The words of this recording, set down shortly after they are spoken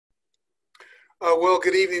Well,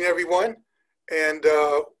 good evening, everyone, and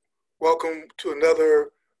welcome to another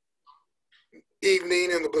evening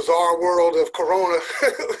in the bizarre world of Corona,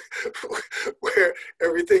 where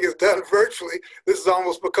everything is done virtually. This has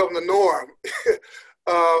almost become the norm.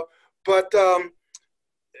 but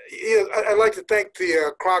yeah, I'd like to thank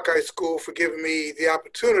the Cronkite School for giving me the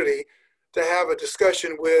opportunity to have a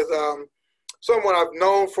discussion with someone I've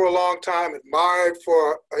known for a long time, admired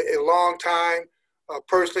for a long time,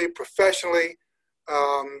 personally, professionally.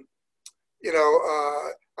 Um,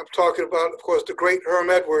 I'm talking about, of course, the great Herm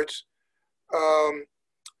Edwards. Um,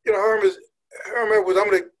 Herm Edwards. I'm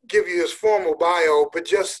going to give you his formal bio, but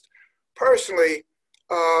just personally,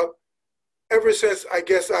 uh, ever since I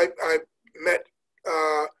guess I met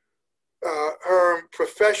Herm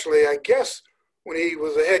professionally, I guess when he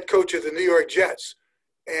was the head coach of the New York Jets.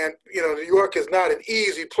 And, New York is not an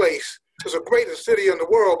easy place. It's the greatest city in the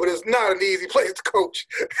world, but it's not an easy place to coach.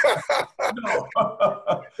 No.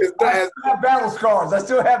 I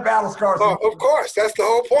still have battle scars. Of course, that's the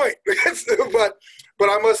whole point. but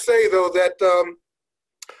I must say, though, that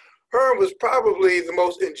Herm was probably the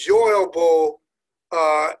most enjoyable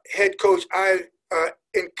head coach I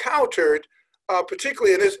encountered,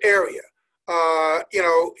 particularly in this area.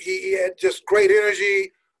 He had just great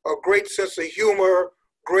energy, a great sense of humor,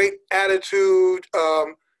 great attitude.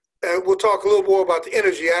 And we'll talk a little more about the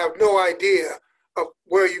energy. I have no idea of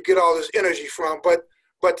where you get all this energy from, but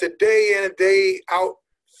to day in and day out,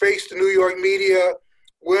 face the New York media,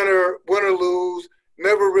 win or lose,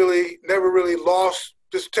 never really lost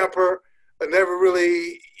this temper, never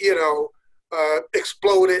really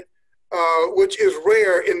exploded, which is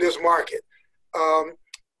rare in this market.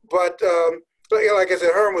 But like I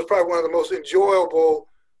said, Herm was probably one of the most enjoyable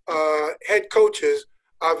head coaches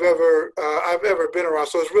I've ever been around.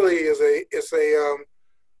 So it really is an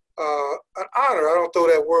honor. I don't throw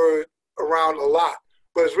that word around a lot,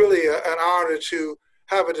 but it's really an honor to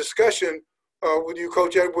have a discussion with you,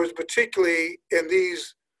 Coach Edwards, particularly in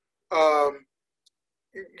these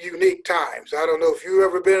unique times. I don't know if you've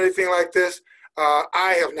ever been anything like this.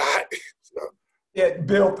 I have not. So. Yeah,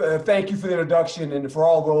 Bill, thank you for the introduction. And for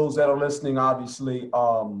all those that are listening, obviously,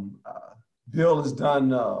 Bill has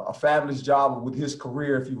done a fabulous job with his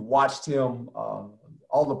career. If you've watched him,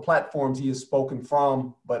 all the platforms he has spoken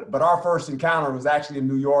from, but our first encounter was actually in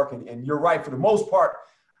New York. And you're right, for the most part,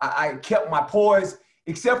 I kept my poise,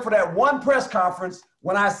 except for that one press conference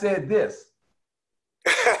when I said this.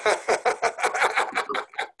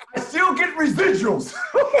 I still get residuals.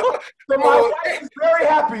 So my wife is very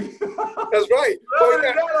happy. That's right. Other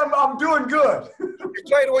than that, I'm doing good. You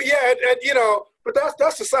played well, yeah, and but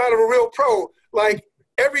that's the sign of a real pro. Like,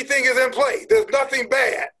 everything is in play. There's nothing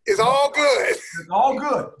bad. It's all good. It's all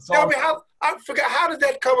good. Tell me I forgot, how did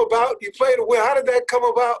that come about? You played well. How did that come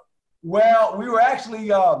about? Well, we were actually, we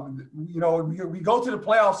go to the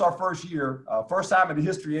playoffs our first year. First time in the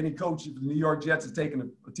history any coach of the New York Jets has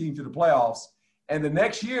taken a team to the playoffs. And the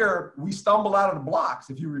next year, we stumbled out of the blocks,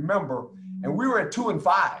 if you remember, and we were at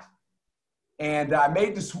 2-5. And I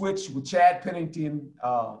made the switch with Chad Pennington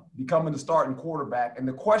becoming the starting quarterback. And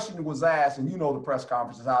the question was asked, and the press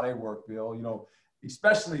conferences, how they work, Bill,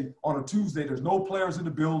 especially on a Tuesday, there's no players in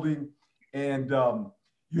the building. And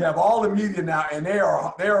you have all the media now, and they're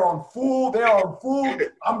on full.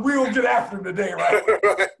 We will get after them today, right?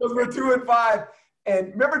 Because we're 2-5.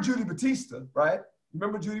 And remember Judy Batista, right?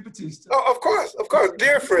 Remember Judy Batista? Oh, of course,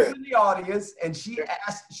 dear friend. In the audience, and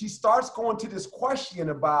she starts going to this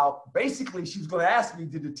question about, basically, she's going to ask me,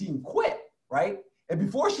 did the team quit, right? And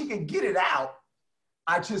before she could get it out,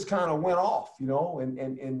 I just kind of went off,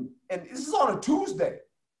 and this is on a Tuesday,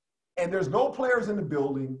 and there's no players in the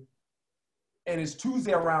building, and it's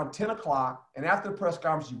Tuesday around 10 o'clock, and after the press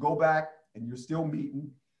conference, you go back, and you're still meeting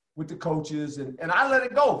with the coaches, and I let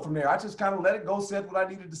it go from there. I just kind of let it go, said what I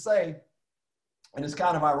needed to say. And it's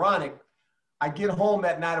kind of ironic. I get home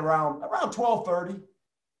that night around 12:30,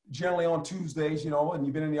 generally on Tuesdays, and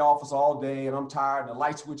you've been in the office all day, and I'm tired, and the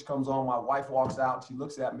light switch comes on. My wife walks out, and she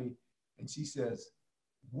looks at me, and she says,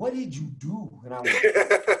 "What did you do?" And I went,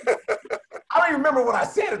 I don't even remember what I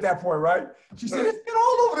said at that point, right? She said, "It's been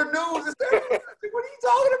all over the news." I said, "What are you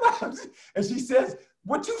talking about?" And she says,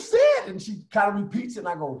 "What you said?" And she kind of repeats it, and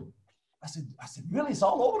I said, "Really? It's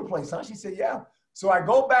all over the place, huh?" She said, "Yeah." So I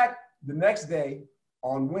go back the next day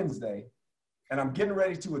on Wednesday, and I'm getting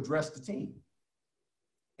ready to address the team.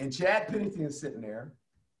 And Chad Pennington is sitting there,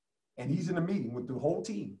 and he's in a meeting with the whole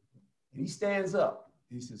team. And he stands up.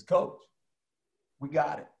 He says, "Coach, we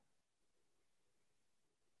got it.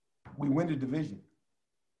 We win the division."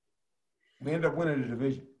 We ended up winning the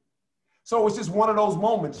division. So it's just one of those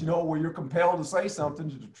moments, where you're compelled to say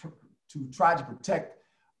something try to protect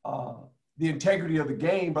the integrity of the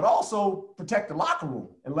game, but also protect the locker room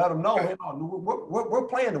and let them know, hey, we're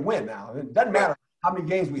playing to win now. It doesn't matter how many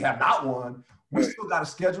games we have not won. We still got a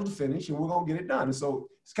schedule to finish, and we're going to get it done. And so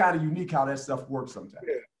it's kind of unique how that stuff works sometimes.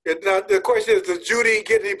 Yeah. Now, the question is, does Judy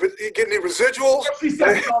get any residuals? She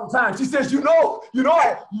says it all the time. She says, you're the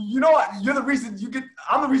reason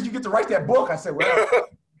I'm the reason you get to write that book. I said, well.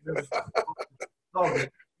 I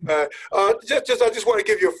just want to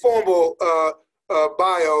give you a formal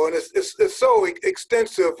bio, and it's so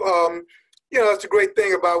extensive. That's a great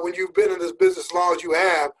thing about when you've been in this business as long as you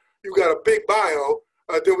have. You've got a big bio,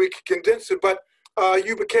 then we can condense it. But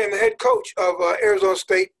you became the head coach of Arizona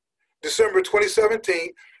State December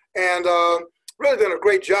 2017, and really done a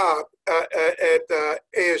great job at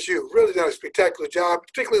ASU. Really done a spectacular job,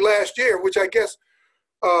 particularly last year, which I guess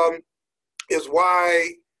is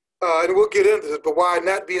why, and we'll get into this, but why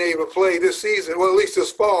not being able to play this season, well, at least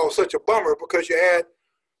this fall, was such a bummer, because you had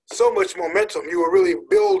so much momentum. You were really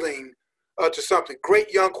building to something.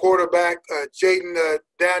 Great young quarterback, Jaden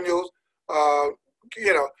Daniels,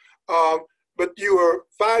 but you were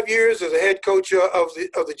 5 years as a head coach of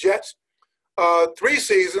the Jets, 3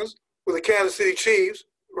 seasons with the Kansas City Chiefs,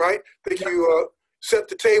 right? I think you set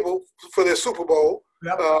the table for their Super Bowl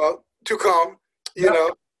to come,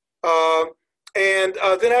 and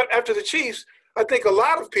then after the Chiefs, I think a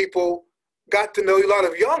lot of people got to know you, a lot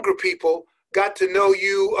of younger people got to know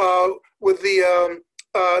you with the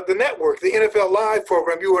network, the NFL Live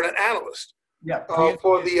program. You were an analyst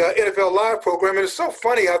for the NFL Live program. And it's so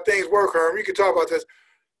funny how things work, Herm. You can talk about this.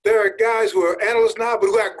 There are guys who are analysts now, but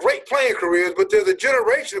who have great playing careers, but there's a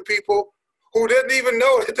generation of people who didn't even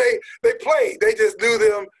know that they played. They just knew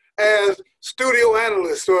them as studio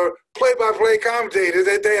analysts or play-by-play commentators.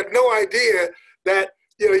 They had no idea that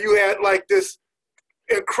you had like this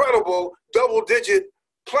incredible double-digit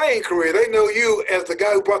playing career. They know you as the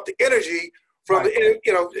guy who brought the energy from the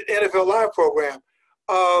NFL Live program.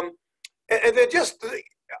 And then just,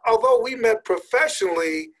 although we met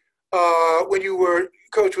professionally when you were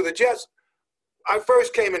coach with the Jets, I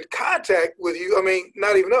first came in contact with you,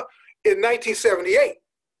 not even in 1978.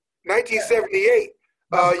 1978,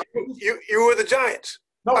 you were the Giants.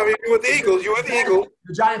 No, you were the Eagles. You were the Eagles.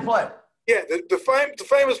 The Giant play. Yeah, the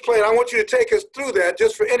famous play. And I want you to take us through that,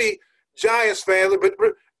 just for any Giants fans, but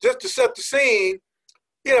just to set the scene.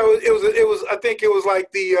 It was. I think it was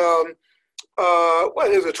like the it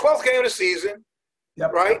was the 12th game of the season,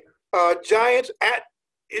 right? Giants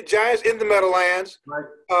in the Meadowlands, right?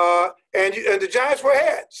 And the Giants were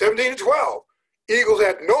ahead, 17-12. Eagles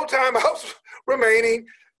had no timeouts remaining,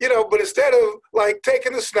 but instead of like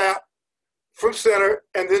taking the snap from center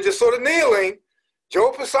and then just sort of kneeling,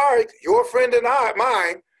 Joe Pisaric, your friend and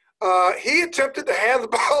mine, he attempted to hand the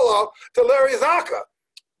ball off to Larry Zonka.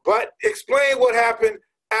 But explain what happened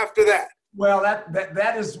after that. Well,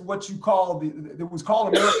 that is what you call it was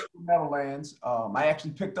called American Meadowlands. I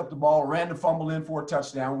actually picked up the ball, ran the fumble in for a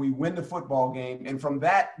touchdown. We win the football game. And from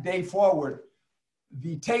that day forward,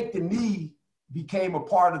 the take the knee became a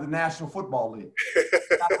part of the National Football League. It's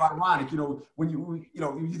kind of ironic, when you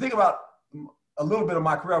think about a little bit of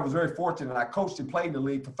my career, I was very fortunate. I coached and played in the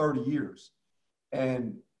league for 30 years.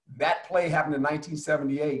 And that play happened in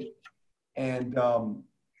 1978. And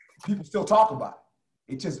people still talk about it.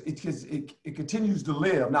 It continues to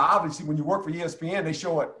live. Now, obviously, when you work for ESPN, they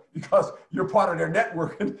show it because you're part of their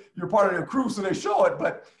network and you're part of their crew, so they show it.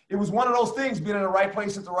 But it was one of those things, being in the right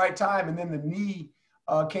place at the right time. And then the knee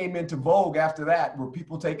came into vogue after that, where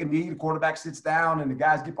people take a knee, the quarterback sits down, and the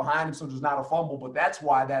guys get behind him, so there's not a fumble. But that's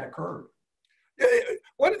why that occurred.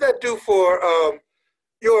 What did that do for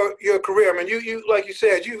your career? You like you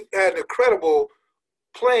said, you had an incredible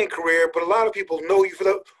playing career, but a lot of people know you for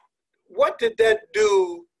that. What did that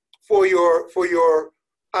do for your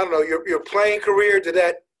your playing career? Did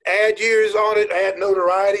that add years on it, add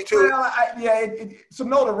notoriety to it? Some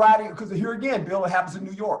notoriety, because here again, Bill, it happens in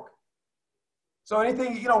New York. So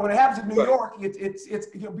anything, when it happens in New York, it's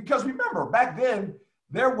because remember, back then,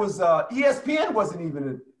 there was ESPN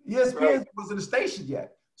wasn't a station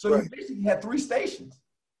yet. So you basically had 3 stations.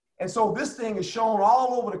 And so this thing is shown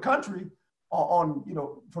all over the country on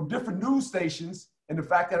from different news stations. And the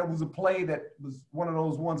fact that it was a play that was one of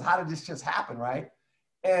those ones, how did this just happen, right?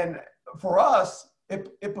 And for us,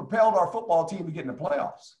 it propelled our football team to get in the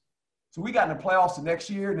playoffs. So we got in the playoffs the next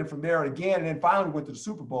year, and then from there again, and then finally went to the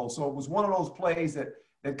Super Bowl. So it was one of those plays that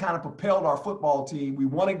kind of propelled our football team. We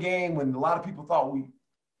won a game when a lot of people thought we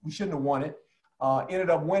shouldn't have won it. Ended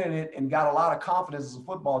up winning it and got a lot of confidence as a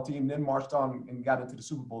football team, then marched on and got into the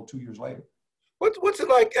Super Bowl 2 years later. What's it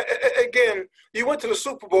like? Again, you went to the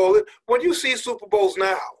Super Bowl. When you see Super Bowls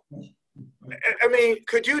now, I mean,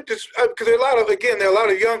 could you just, because there are a lot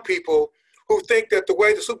of young people who think that the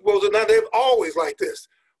way the Super Bowls are done, they've always like this.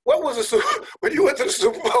 What was when you went to the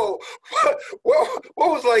Super Bowl? What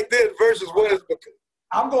was like then versus what is?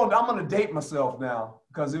 I'm going to date myself now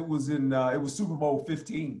because it was Super Bowl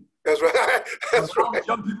 15. That's right. That's right.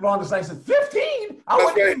 Young people on the side said 15. I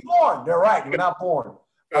wasn't even born. They're right. We're not born.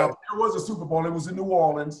 There was a Super Bowl. It was in New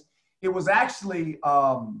Orleans. It was actually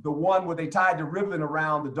the one where they tied the ribbon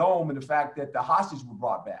around the dome and the fact that the hostages were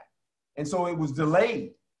brought back. And so it was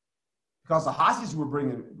delayed because the hostages were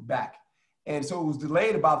bringing back. And so it was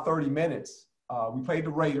delayed about 30 minutes. We played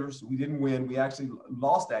the Raiders. We didn't win. We actually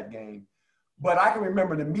lost that game. But I can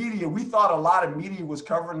remember the media, we thought a lot of media was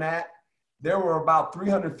covering that. There were about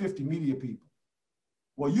 350 media people.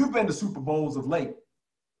 Well, you've been to Super Bowls of late.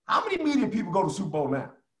 How many media people go to Super Bowl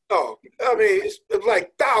now? Oh, I mean, it's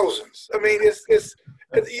like thousands. I mean, it's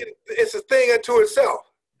a thing unto itself.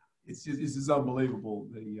 It's just unbelievable,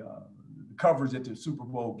 the coverage that the Super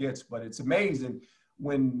Bowl gets. But it's amazing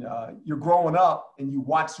when you're growing up and you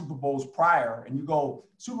watch Super Bowls prior and you go,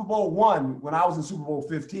 Super Bowl one, when I was in Super Bowl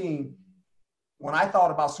 15, when I thought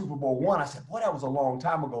about Super Bowl one, I said, boy, that was a long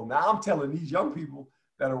time ago. Now I'm telling these young people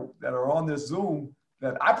that are on this Zoom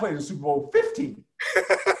that I played in Super Bowl 15.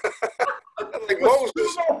 Like Moses.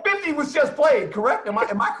 Super Bowl 50 was just played, correct? Am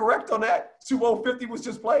I correct on that? Super Bowl 50 was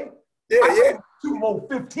just played? Yeah. Super Bowl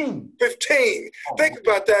 15. 15. Think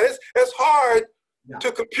about that. It's hard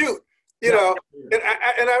to compute, you know. And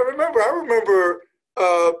I remember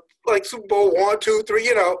like Super Bowl 1, 2, 3,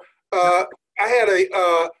 you know. I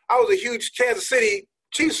was a huge Kansas City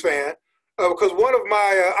Chiefs fan because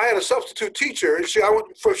I had a substitute teacher. I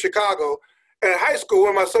went from Chicago. And in high school, one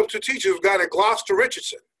of my substitute teachers was a guy named Gloucester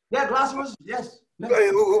Richardson. Yeah, Gloucester Richardson, yes.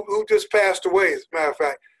 Who just passed away, as a matter of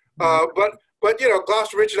fact. But you know,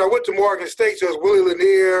 Gloucester Richardson, I went to Morgan State, so it was Willie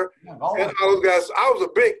Lanier and all those guys. I was a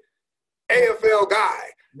big AFL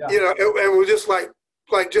guy, you know, and was just like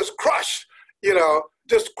just crush, you know,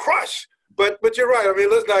 just crush. But you're right. I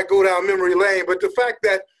mean, let's not go down memory lane. But the fact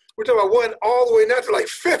that we're talking about one all the way now to like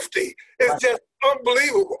 50 is just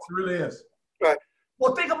unbelievable. It really is. Right.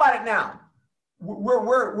 Well, think about it now.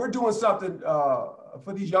 We're doing something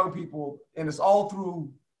for these young people, and it's all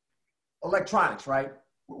through electronics, right?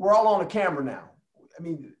 We're all on a camera now. I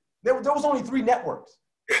mean, there was only 3 networks.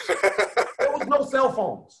 There was no cell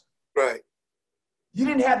phones. Right. You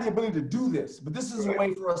didn't have the ability to do this, but this is a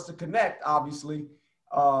way for us to connect, obviously,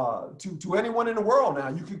 to anyone in the world now.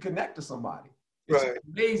 You can connect to somebody. It's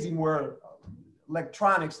amazing where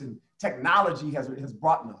electronics and technology has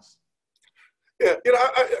brought us. Yeah, you know,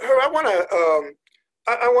 I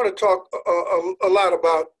want to talk a lot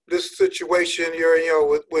about this situation you're in, you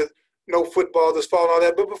know, with no football this fall and all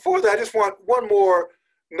that. But before that, I just want one more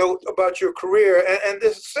note about your career, and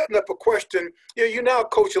this is setting up a question. You know, you now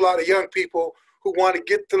coach a lot of young people who want to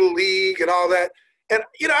get to the league and all that. And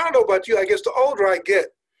you know, I don't know about you. I guess the older I get,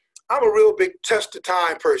 I'm a real big test of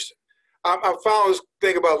time person. I found this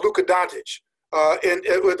thing about Luka Doncic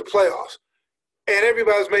with the playoffs. And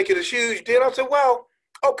everybody's making this huge deal. I said, well,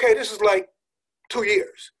 okay, this is like 2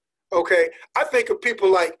 years, okay? I think of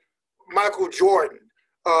people like Michael Jordan,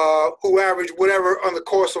 who averaged whatever on the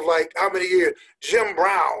course of like how many years? Jim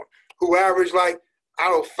Brown, who averaged like, I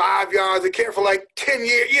don't know, 5 yards a carry for like 10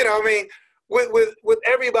 years. You know what I mean? With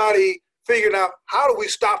everybody figuring out how do we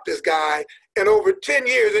stop this guy? And over 10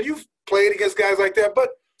 years, and you've played against guys like that, but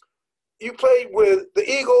you played with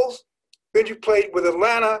the Eagles, then you played with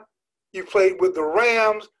Atlanta, you played with the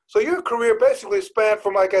Rams. So your career basically spanned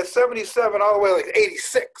from like at 77 all the way to like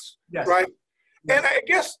 86, right? Yes. And I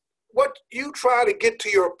guess what you try to get to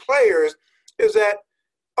your players is that,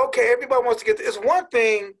 okay, everybody wants to get to, it's one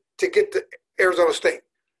thing to get to Arizona State.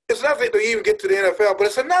 It's another thing to even get to the NFL, but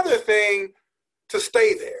it's another thing to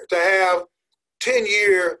stay there, to have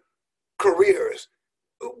 10-year careers.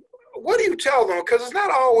 What do you tell them? Because it's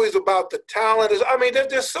not always about the talent. I mean,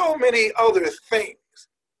 there's so many other things.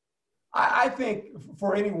 I think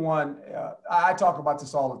for anyone, I talk about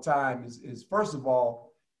this all the time, is first of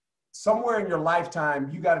all, somewhere in your lifetime,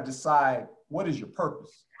 you got to decide what is your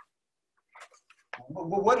purpose.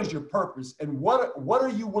 What is your purpose, and what are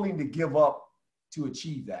you willing to give up to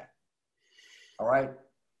achieve that? All right.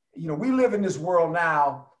 You know, we live in this world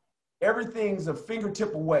now, everything's a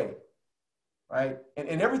fingertip away, right?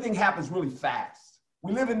 And everything happens really fast.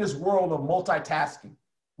 We live in this world of multitasking,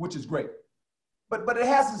 which is great. But it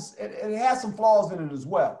has some flaws in it as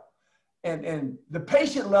well. And the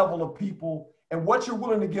patient level of people and what you're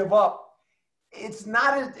willing to give up, it's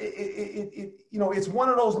not, you know, it's one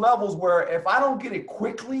of those levels where if I don't get it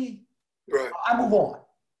quickly, I move on.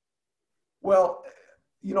 Well,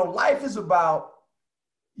 you know, life is about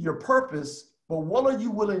your purpose, but what are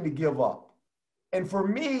you willing to give up? And for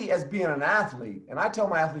me, as being an athlete, and I tell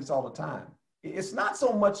my athletes all the time, it's not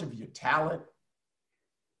so much of your talent.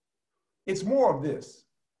 It's more of this.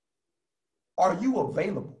 Are you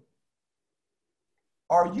available?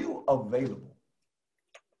 Are you available?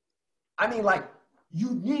 I mean, like,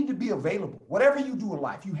 you need to be available. Whatever you do in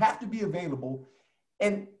life, you have to be available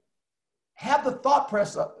and have the thought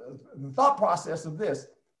process of this.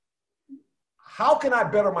 How can I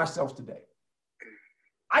better myself today?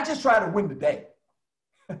 I just try to win the day.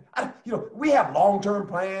 You know, we have long-term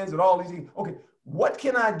plans and all these things. Okay, what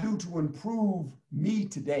can I do to improve me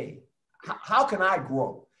today? How can I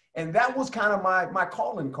grow? And that was kind of my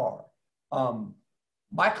calling card.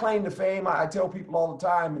 My claim to fame, I tell people all the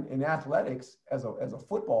time in athletics as a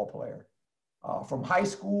football player, from high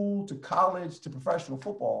school to college to professional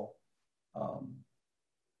football,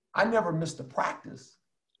 I never missed a practice.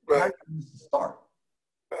 Right. I never missed a start.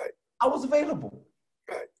 Right. I was available.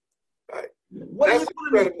 Right. Right. What That's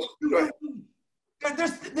incredible. Right.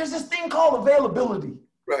 There's this thing called availability.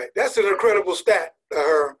 Right. That's an incredible stat,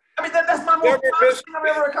 Herm. I mean, that's my most thing I've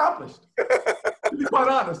ever accomplished. To be quite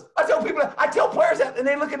honest, I tell players that, and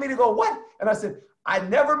they look at me to go, "What?" And I said, "I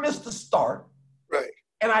never missed a start, right,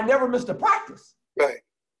 and I never missed a practice, right,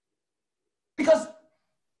 because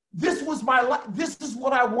this was my life. This is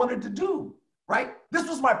what I wanted to do, right? This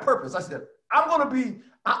was my purpose." I said, "I'm going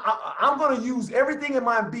to use everything in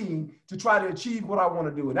my being to try to achieve what I want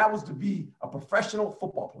to do," and that was to be a professional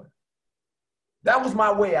football player. That was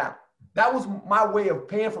my way out. That was my way of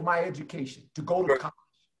paying for my education, to go to college,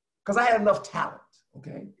 because I had enough talent,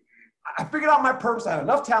 okay? I figured out my purpose. I had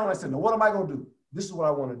enough talent. I said, "Now, what am I going to do? This is what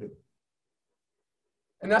I want to do."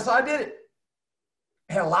 And that's how I did it.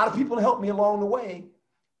 I had a lot of people to help me along the way,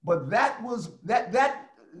 but that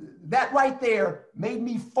right there made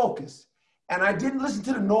me focus. And I didn't listen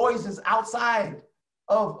to the noises outside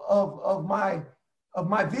of my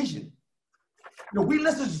vision. You know, we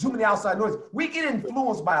listen to too many outside noises. We get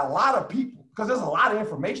influenced by a lot of people because there's a lot of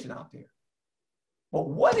information out there. But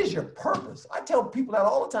what is your purpose? I tell people that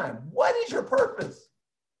all the time. What is your purpose?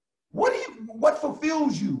 What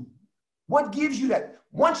fulfills you? What gives you that?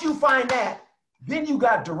 Once you find that, then you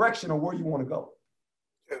got direction on where you want to go.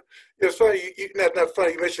 Yeah, it's funny. Not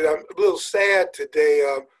funny. You mentioned. I'm a little sad today.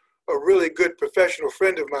 A really good professional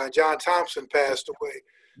friend of mine, John Thompson, passed away.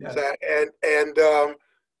 Yeah. So,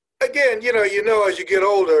 again, you know, as you get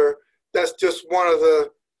older, that's just one of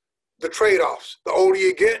the trade-offs. The older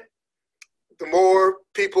you get, the more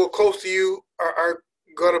people close to you are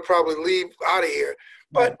going to probably leave out of here.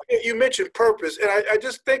 But you mentioned purpose, and I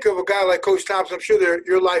just think of a guy like Coach Thompson. I'm sure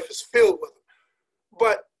your life is filled with them.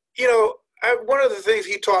 But, you know, one of the things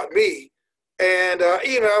he taught me, and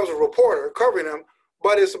even I was a reporter covering him,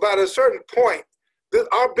 but it's about a certain point,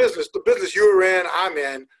 our business, the business you're in, I'm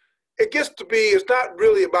in, it gets to be, it's not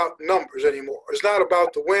really about numbers anymore. It's not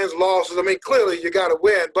about the wins, losses. I mean, clearly you got to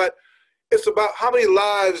win, but it's about how many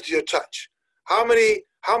lives do you touch? How many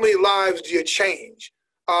lives do you change?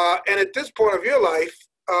 And at this point of your life,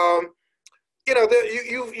 you know,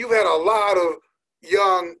 you've had a lot of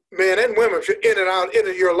young men and women in and out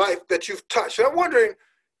into your life that you've touched. And I'm wondering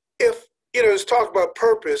if, you know, let's talk about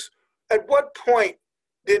purpose. At what point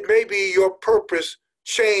did maybe your purpose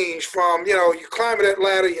change from, you know, you're climbing that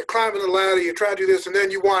ladder, you're trying to do this, and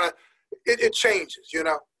then you want to, it changes, you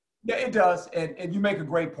know? Yeah, it does. And you make a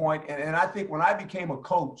great point. And I think when I became a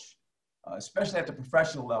coach, especially at the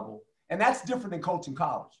professional level, and that's different than coaching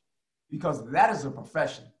college, because that is a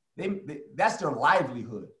profession. That's their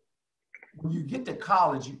livelihood. When you get to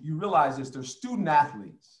college, you realize this, they're student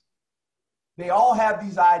athletes. They all have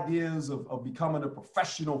these ideas of becoming a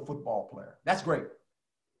professional football player. That's great.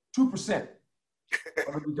 2%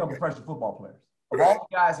 of them become professional football players, of all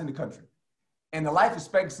the guys in the country. And the life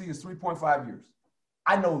expectancy is 3.5 years.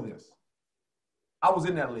 I know this. I was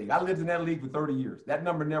in that league. I lived in that league for 30 years. That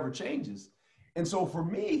number never changes. And so for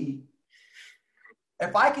me,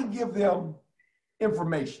 if I can give them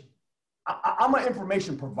information, I'm an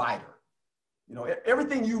information provider. You know,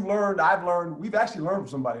 everything you learned, I've learned, we've actually learned from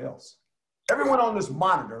somebody else. Everyone on this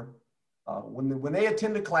monitor, when they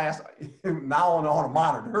attend a class, now on a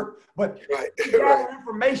monitor, but they gather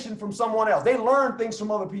information from someone else. They learn things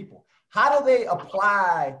from other people. How do they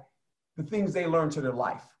apply the things they learn to their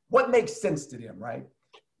life? What makes sense to them, right?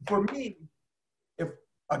 For me, if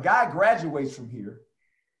a guy graduates from here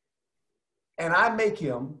and I make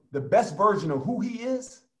him the best version of who he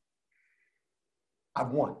is,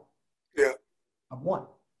 I've won. Yeah. I've won.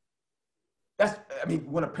 I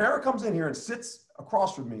mean, when a parent comes in here and sits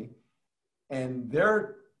across from me and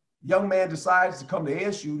they're young man decides to come to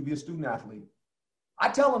ASU to be a student athlete, I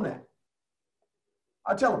tell him that.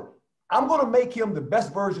 I tell him, I'm going to make him the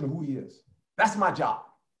best version of who he is. That's my job.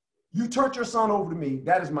 You turn your son over to me,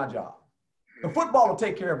 that is my job. The football will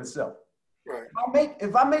take care of itself. Right.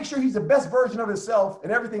 If I make sure he's the best version of himself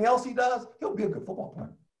and everything else he does, he'll be a good football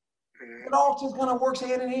player. Mm-hmm. It all just kind of works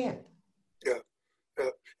hand in hand. Yeah.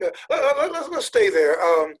 Let's stay there.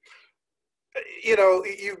 You know,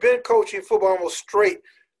 you've been coaching football almost straight.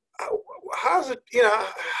 How's it, you know,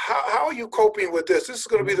 how are you coping with this? This is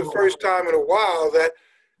going to be the first time in a while that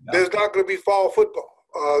there's not going to be fall football.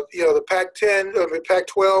 You know, the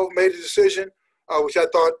Pac-12 made a decision, which I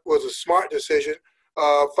thought was a smart decision,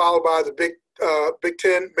 followed by the Big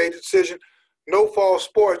Ten made a decision. No fall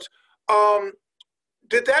sports. How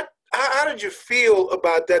did you feel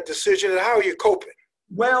about that decision, and how are you coping?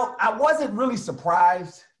 Well, I wasn't really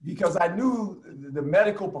surprised because I knew the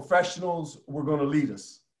medical professionals were going to lead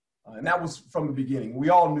us. And that was from the beginning. We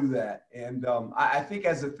all knew that. And I think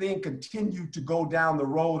as the thing continued to go down the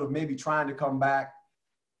road of maybe trying to come back,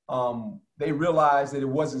 they realized that it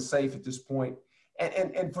wasn't safe at this point.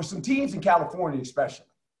 And for some teams in California especially,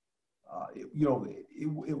 you know, it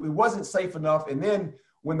wasn't safe enough. And then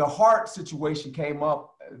when the heart situation came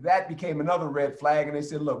up, that became another red flag. And they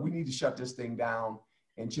said, look, we need to shut this thing down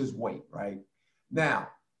and just wait, right? Now,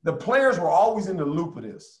 the players were always in the loop of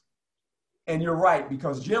this. And you're right,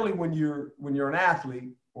 because generally when you're an athlete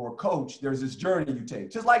or a coach, there's this journey you take.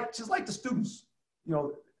 Just like the students, you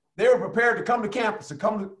know, they were prepared to come to campus, to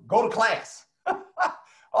go to class.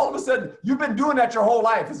 All of a sudden, you've been doing that your whole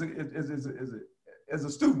life as a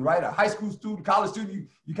student, right? A high school student, college student,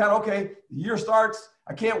 you kind of, okay, the year starts,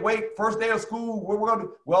 I can't wait, first day of school, what we're going to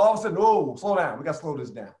do? Well, all of a sudden, oh, slow down, we got to slow this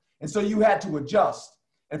down. And so you had to adjust.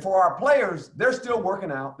 And for our players, they're still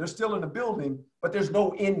working out, they're still in the building, but there's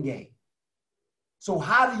no end game. So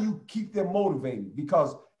how do you keep them motivated?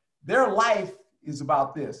 Because their life is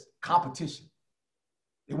about this, competition.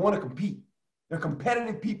 They want to compete. They're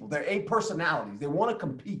competitive people. They're A personalities. They want to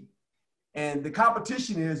compete. And the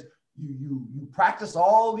competition is you practice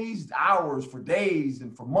all these hours for days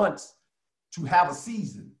and for months to have a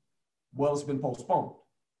season. Well, it's been postponed.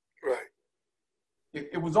 Right.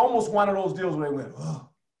 It was almost one of those deals where they went, oh,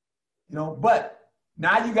 you know, but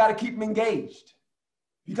now you got to keep them engaged.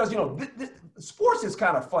 Because, you know, sports is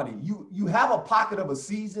kind of funny. You have a pocket of a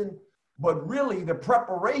season, but really the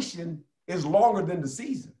preparation is longer than the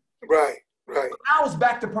season. Right, right. But now it's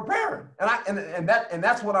back to preparing. And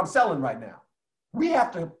that's what I'm selling right now. We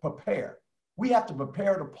have to prepare. We have to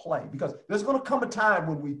prepare to play because there's going to come a time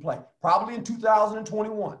when we play, probably in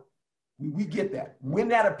 2021. We get that. When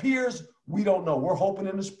that appears, we don't know. We're hoping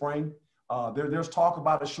in the spring. There's talk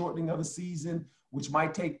about a shortening of the season, which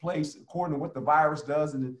might take place according to what the virus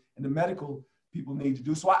does and the medical people need to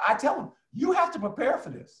do. So I tell them, you have to prepare for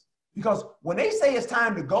this because when they say it's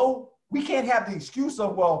time to go, we can't have the excuse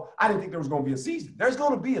of, well, I didn't think there was going to be a season. There's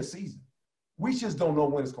going to be a season. We just don't know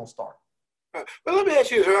when it's going to start. But let me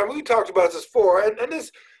ask you, Herm, we talked about this before, and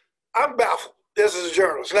this, I'm baffled. This is a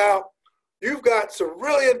journalist. Now, you've got some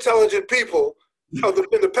really intelligent people in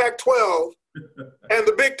the Pac-12 and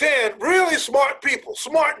the Big Ten, really smart people,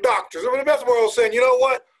 smart doctors. I mean, the best world saying, you know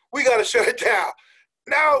what, we got to shut it down.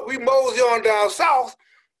 Now we mosey on down south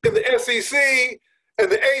in the SEC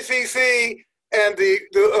and the ACC and the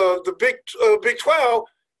Big 12.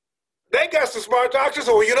 They got some smart doctors.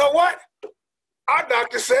 So, you know what? Our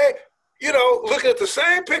doctors say, you know, looking at the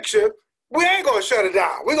same picture, we ain't going to shut it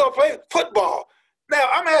down. We're going to play football. Now,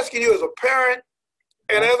 I'm asking you as a parent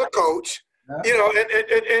and as a coach, you know,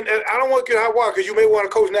 and I don't want to get hot water because you may want to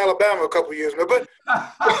coach in Alabama a couple of years now, but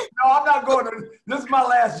no, I'm not going to. This is my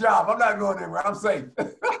last job. I'm not going anywhere. I'm safe. All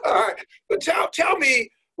right, but tell me,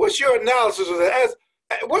 what's your analysis of that?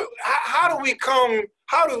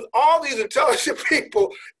 How do all these intelligent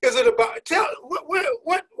people? Is it about?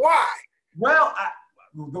 Why? Well,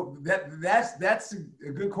 that's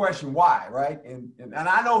a good question. Why, right? And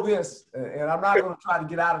I know this, and I'm not going to try to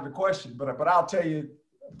get out of the question, but I'll tell you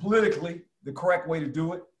politically the correct way to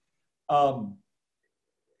do it.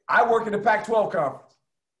 I work in the Pac-12 conference,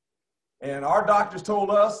 and our doctors told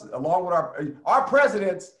us, along with our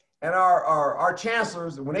presidents and our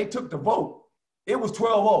chancellors, when they took the vote, it was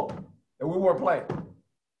 12-0, and we weren't playing.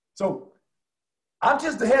 So I'm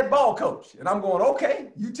just the head ball coach, and I'm going, okay,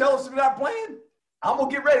 you tell us we're not playing, I'm going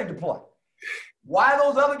to get ready to play. Why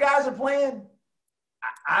those other guys are playing,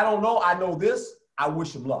 I don't know. I know this. I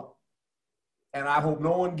wish them luck. And I hope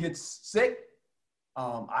no one gets sick.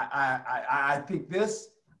 I think this.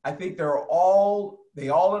 I think they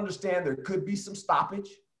all understand there could be some stoppage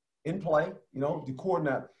in play. You know, the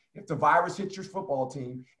coordinator. if the virus hits your football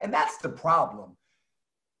team. And that's the problem.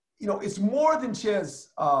 You know, it's more than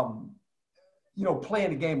just, you know,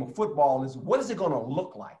 playing a game of football. Is what is it going to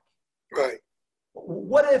look like? Right.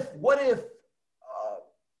 What if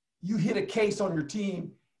you hit a case on your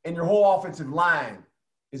team and your whole offensive line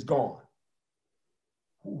is gone?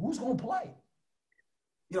 Who's going to play?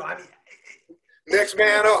 You know, I mean, next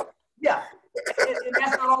man up. Yeah, and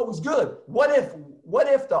that's not always good. What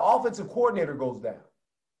if the offensive coordinator goes down?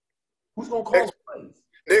 Who's going to call the plays?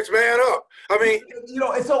 Next man up. I mean, you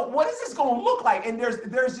know, and so what is this going to look like? And there's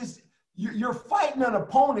this, you're fighting an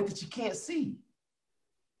opponent that you can't see,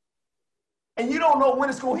 and you don't know when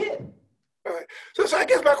it's going to hit. All right. So I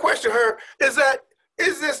guess my question, Herm, is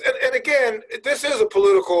this, and again, this is a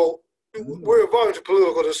political. We're involved in a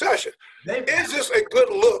political discussion. Is this a good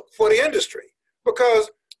look for the industry?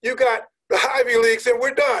 Because you got the Ivy League saying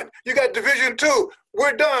we're done. You got Division II,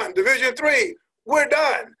 we're done. Division III, we're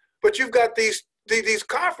done. But you've got these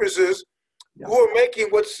conferences who are making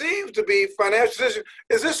what seems to be financial decisions.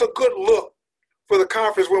 Is this a good look for the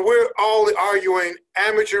conference when we're all arguing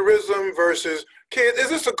amateurism versus kids? Is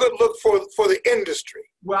this a good look for the industry?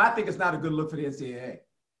 Well, I think it's not a good look for the NCAA.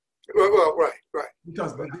 Well, right.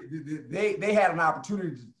 Because they had an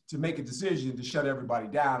opportunity to make a decision to shut everybody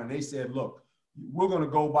down, and they said, look, we're going to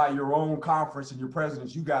go by your own conference and your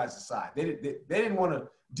presidents. You guys decide. They didn't want to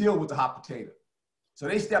deal with the hot potato. So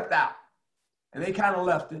they stepped out, and they kind of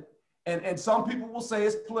left it. And some people will say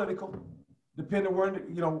it's political, depending where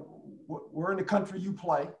in the country you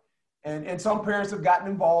play. And some parents have gotten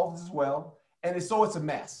involved as well. And so it's a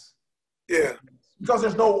mess. Yeah. Because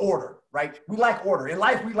there's no order, right? We like order. In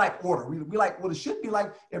life, we like order. We like what it should be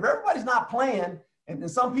like. If everybody's not playing, and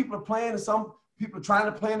some people are playing, and some people are trying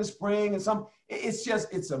to play in the spring, and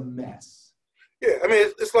it's a mess. Yeah, I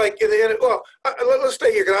mean, it's like, let's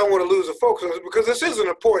stay here because I don't want to lose the focus on this because this is an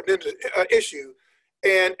important issue.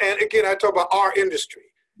 And again, I talk about our industry.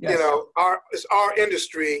 Yes. You know, it's our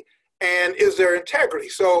industry, and is there integrity?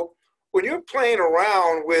 So when you're playing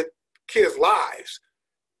around with kids' lives,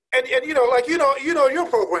 and like your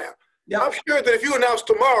program, I'm sure that if you announce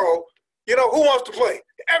tomorrow, who wants to play?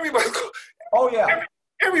 Everybody's going. Oh yeah.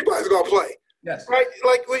 Everybody's going to play. Yes. Right.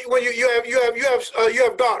 Like when you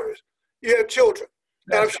have daughters, you have children,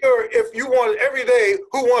 and I'm sure if you wanted every day,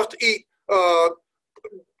 who wants to eat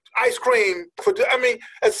ice cream?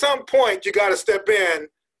 At some point you got to step in.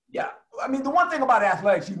 Yeah. I mean, the one thing about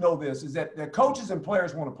athletics, this, is that the coaches and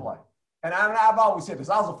players want to play. And I've always said this.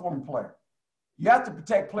 I was a former player. You have to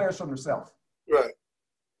protect players from themselves. Right.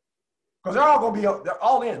 Because they're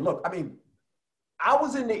all in. Look, I mean, I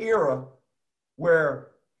was in the era where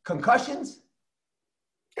concussions.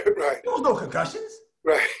 Right. There was no concussions.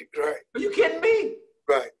 Right. Are you kidding me?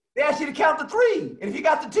 Right. They asked you to count to 3. And if you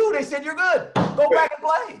got to 2, they said, you're good. Go back and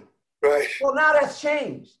play. Right. Well, now that's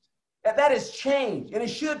changed. That has changed, and it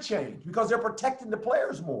should change because they're protecting the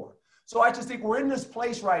players more. So I just think we're in this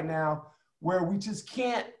place right now where we just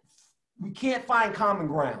can't find common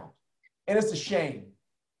ground. And it's a shame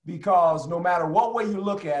because no matter what way you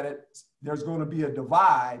look at it, there's going to be a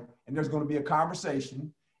divide and there's going to be a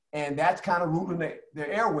conversation. And that's kind of ruling the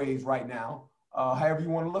airwaves right now, however you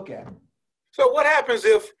want to look at it. So what happens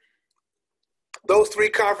if those 3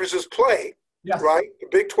 conferences play, right? The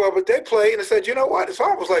Big 12, but they play and they said, you know what? It's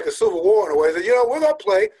almost like a civil war in a way. They said, we're going to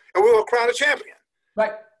play and we're going to crown a champion.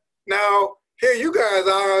 Right. Now, here you guys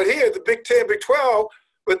are out here, the Big 10, Big 12,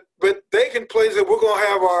 but they can play and say, we're going to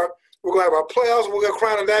have our playoffs and we're going to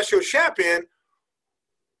crown a national champion.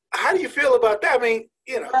 How do you feel about that? I mean,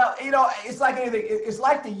 Well, it's like anything. It's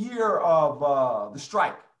like the year of the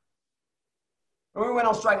strike. When we went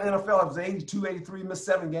on strike in the NFL, it was 82, 83, missed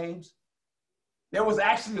 7 games. There was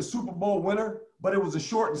actually a Super Bowl winner, but it was a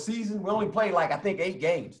shortened season. We only played 9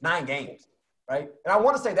 games, right? And I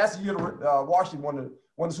want to say that's the year Washington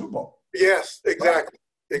won the Super Bowl. Yes, exactly.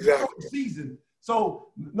 Right? Exactly. Season. So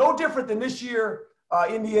no different than this year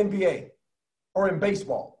in the NBA or in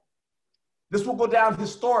baseball. This will go down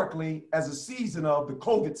historically as a season of the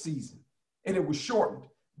COVID season, and it was shortened.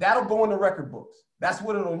 That'll go in the record books. That's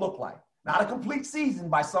what it'll look like. Not a complete season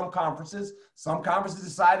by some conferences. Some conferences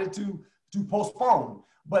decided to postpone.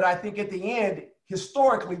 But I think at the end,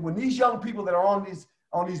 historically, when these young people that are on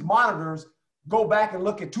these monitors go back and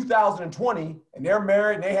look at 2020 and they're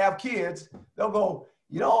married and they have kids, they'll go,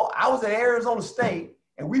 I was at Arizona State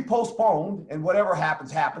and we postponed and whatever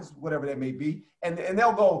happens, whatever that may be. And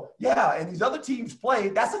they'll go, yeah, and these other teams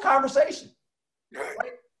played. That's a conversation.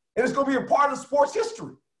 Right? And it's going to be a part of sports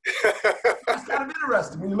history. That's kind of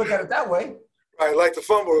interesting when you look at it that way. Right, like the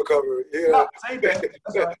fumble recovery. Yeah, same thing.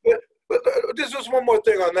 That's right. But there's just one more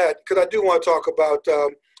thing on that, because I do want to talk about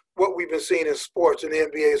what we've been seeing in sports and the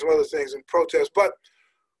NBA and some other things and protests. But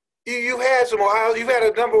you had some Ohio, you've had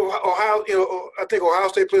a number of Ohio, I think Ohio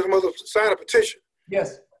State players and others sign a petition.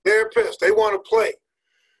 Yes. They're pissed. They want to play.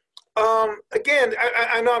 Again,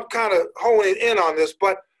 I know I'm kind of honing in on this,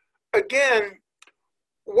 but again,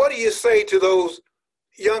 what do you say to those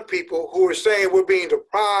young people who are saying we're being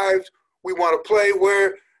deprived, we want to play,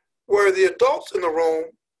 where the adults in the room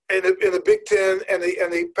in the Big Ten and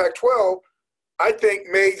the Pac-12, I think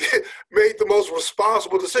made the most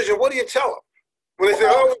responsible decision? What do you tell them when they say,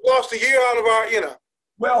 "Oh, we lost a year out of our,"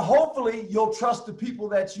 Well, hopefully you'll trust the people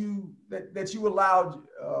that you allowed,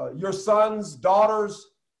 your sons,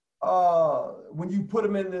 daughters, when you put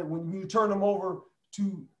them when you turn them over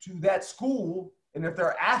to that school, and if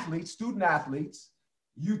they're athletes, student athletes,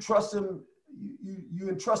 you trust them. You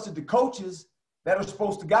entrusted the coaches that are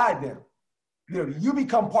supposed to guide them. You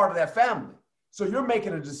become part of that family, so you're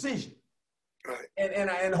making a decision. Right.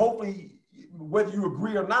 And hopefully, whether you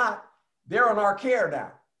agree or not, they're in our care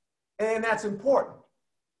now, and that's important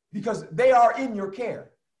because they are in your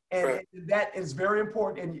care, and right. that is very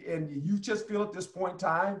important. And you just feel at this point in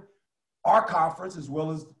time, our conference as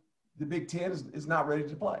well as the Big Ten is not ready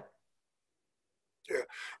to play.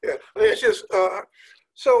 Yeah. It's just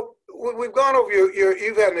so we've gone over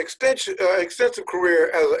you've had an extensive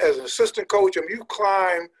career as an assistant coach, and you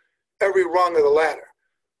climb every rung of the ladder.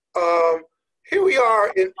 Here we are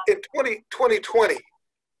in 2020,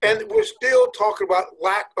 and we're still talking about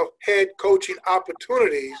lack of head coaching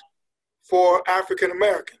opportunities for African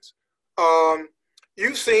Americans.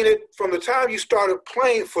 You've seen it from the time you started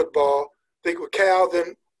playing football, I think with Cal,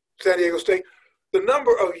 then San Diego State. The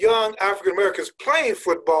number of young African Americans playing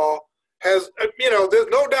football has, there's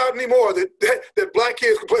no doubt anymore that black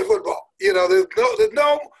kids can play football. There's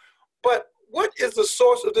no, but what is the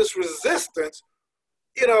source of this resistance?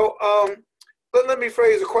 Let me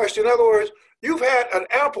phrase the question. In other words, you've had an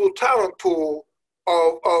ample talent pool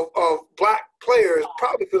of black players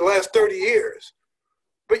probably for the last 30 years.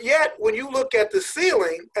 But yet, when you look at the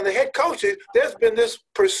ceiling and the head coaches, there's been this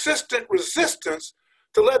persistent resistance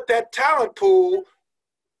to let that talent pool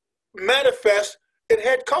manifest in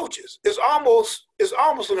head coaches. It's almost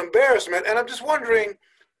an embarrassment. And I'm just wondering,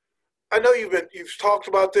 I know you've talked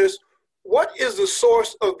about this. What is the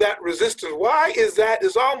source of that resistance? Why is that?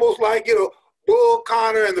 It's almost like, Bull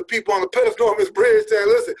Connor and the people on the Pettis-Norman's Bridge saying,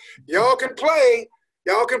 listen, y'all can play,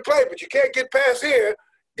 but you can't get past here.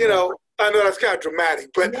 I know that's kind of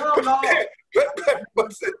dramatic, but, no.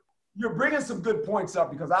 but You're bringing some good points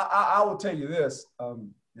up because I will tell you this,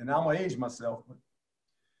 and I'm going to age myself. But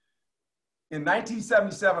in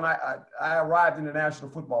 1977, I arrived in the National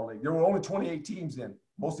Football League. There were only 28 teams then.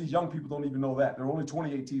 Most of these young people don't even know that. There were only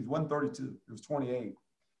 28 teams, 132. There was 28.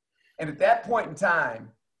 And at that point in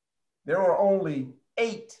time, there were only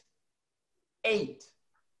eight.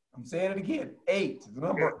 I'm saying it again, 8. The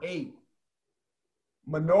number 8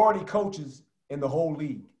 minority coaches in the whole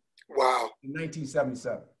league. Wow. In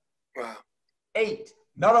 1977. Wow. 8.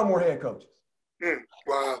 None of them were head coaches.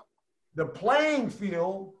 Wow. The playing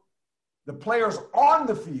field, the players on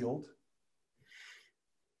the field,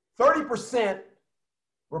 30%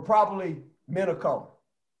 were probably men of color.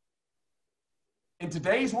 In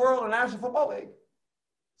today's world in the National Football League,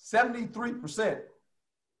 73%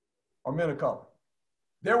 are men of color.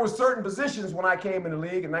 There were certain positions when I came in the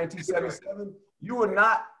league in 1977, you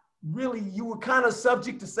were kind of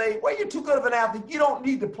subject to say, well, you're too good of an athlete. You don't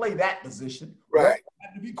need to play that position. Right. You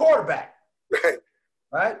have to be quarterback. Right.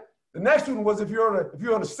 Right. The next one was if you're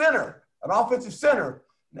in a center, an offensive center,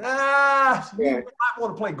 you might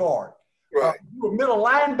want to play guard. Right. You're a middle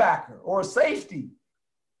linebacker or a safety.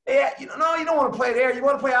 Yeah, you don't want to play there. You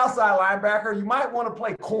want to play outside linebacker. You might want to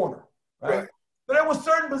play corner. Right. But there were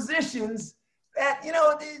certain positions that,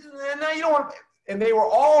 now you don't want to, and they were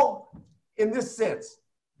all, in this sense,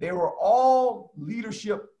 they were all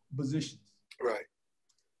leadership positions. Right.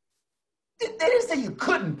 They didn't say you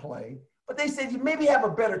couldn't play, but they said you maybe have a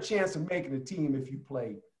better chance of making a team if you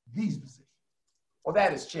play these positions. Well,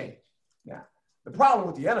 that has changed. Now, the problem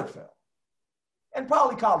with the NFL, and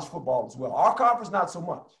probably college football as well, our conference, not so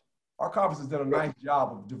much. Our conference has done a nice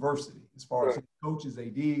job of diversity as far as coaches,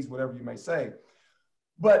 ADs, whatever you may say.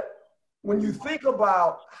 But when you think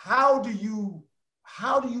about how do you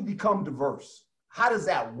become diverse? How does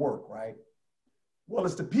that work, right? Well,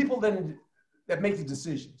 it's the people that make the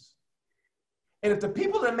decisions. And if the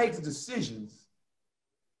people that make the decisions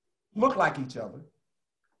look like each other,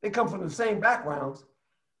 they come from the same backgrounds,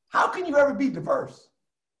 how can you ever be diverse?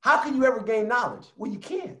 How can you ever gain knowledge? Well, you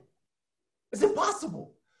can't. It's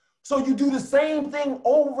impossible. So you do the same thing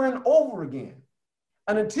over and over again.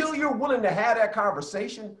 And until you're willing to have that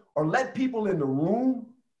conversation or let people in the room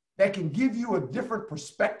that can give you a different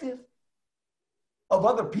perspective of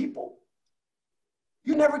other people,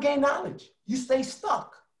 you never gain knowledge. You stay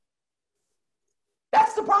stuck.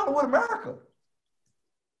 That's the problem with America.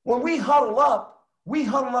 When we huddle up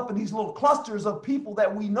in these little clusters of people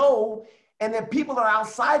that we know, and then people that are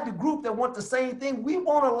outside the group that want the same thing, we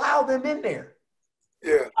won't allow them in there.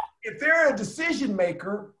 Yeah. If they're a decision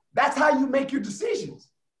maker, that's how you make your decisions.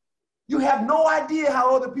 You have no idea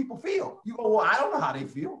how other people feel. You go, well, I don't know how they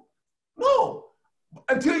feel. No,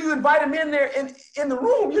 until you invite them in there in the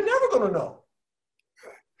room, you're never going to know.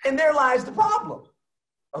 And there lies the problem,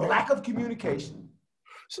 a lack of communication.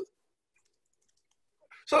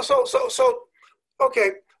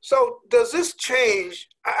 Okay. So does this change?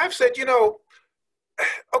 I've said,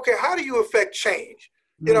 okay, how do you affect change?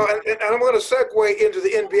 And I'm going to segue into the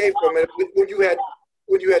NBA for a minute.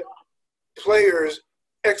 When you had players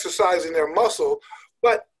exercising their muscle,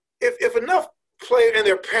 but if enough players and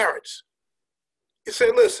their parents, you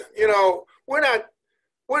say, listen, we're not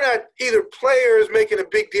either players making a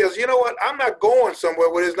big deal. You know what? I'm not going somewhere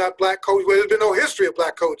where there's not black coaches, where there's been no history of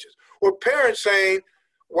black coaches, or parents saying,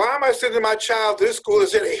 why am I sending my child to this school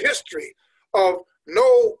that's in a history of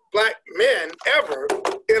no black men ever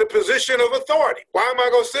in a position of authority? Why am I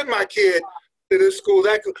going to send my kid to this school? Do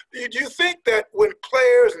you think that when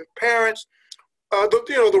players and parents,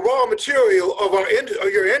 the raw material of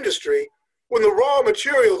your industry, when the raw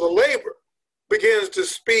material, the labor, begins to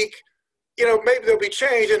speak, maybe there'll be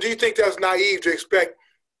change? And do you think that's naive to expect,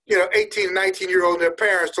 18 and 19-year-old and their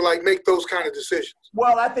parents to make those kind of decisions?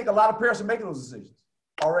 Well, I think a lot of parents are making those decisions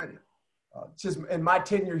already. Just in my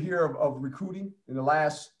tenure here of recruiting in the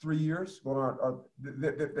last 3 years,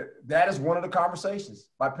 that is one of the conversations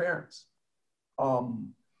by parents.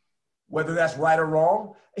 Whether that's right or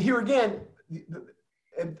wrong. Here again,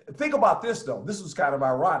 and think about this though. This was kind of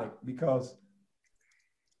ironic because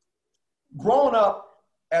growing up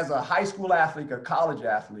as a high school athlete, a college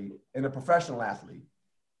athlete, and a professional athlete,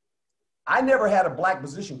 I never had a black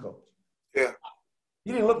position coach. Yeah.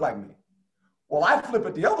 He didn't look like me. Well, I flip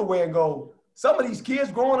it the other way and go, some of these kids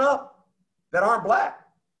growing up that aren't black,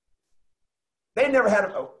 they never had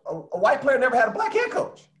a white player never had a black head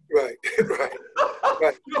coach. Right, right.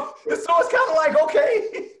 Right. So it's kind of like,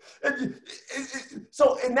 okay.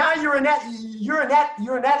 So and now you're in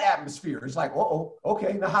that atmosphere. It's like,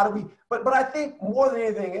 okay. Now how do we? But I think more than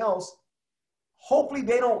anything else, hopefully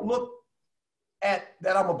they don't look at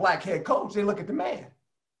that I'm a black head coach. They look at the man.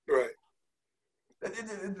 Right.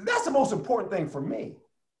 That's the most important thing for me.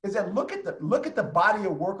 Is that look at the body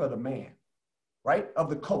of work of the man, right? Of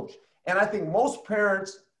the coach. And I think most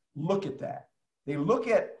parents look at that. They look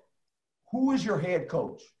at who is your head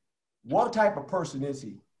coach? What type of person is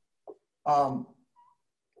he? I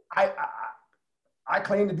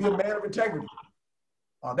claim to be a man of integrity.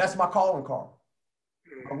 That's my calling card.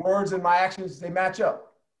 My words and my actions, they match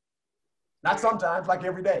up. Not sometimes, like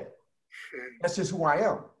every day. That's just who I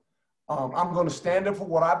am. I'm going to stand up for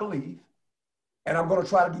what I believe, and I'm going to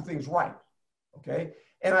try to do things right, okay?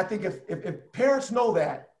 And I think if parents know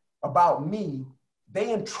that about me,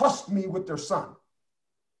 they entrust me with their son.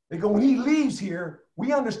 They go, when he leaves here,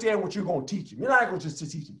 we understand what you're going to teach him. You're not going to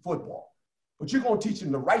just teach him football, but you're going to teach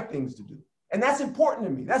him the right things to do. And that's important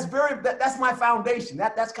to me. That's my foundation.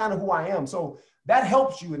 That's kind of who I am. So that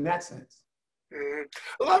helps you in that sense.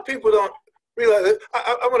 Mm-hmm. A lot of people don't realize it.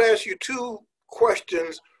 I'm going to ask you two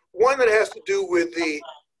questions. One that has to do with the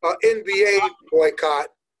NBA boycott,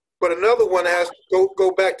 but another one has to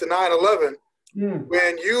go back to 9/11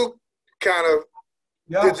 when you kind of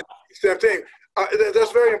did the same thing.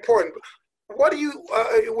 That's very important. What do you?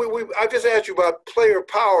 I just asked you about player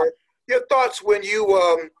power. Your thoughts when you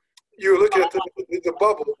were looking at the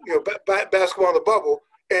bubble, basketball in the bubble,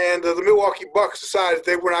 and the Milwaukee Bucks decided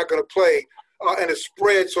they were not going to play, and it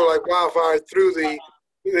spread sort of like wildfire through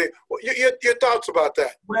your thoughts about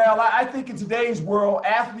that? Well, I think in today's world,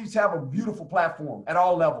 athletes have a beautiful platform at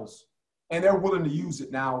all levels, and they're willing to use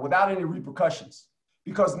it now without any repercussions,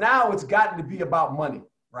 because now it's gotten to be about money,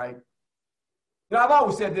 right? I've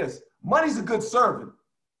always said this: money's a good servant,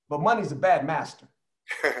 but money's a bad master.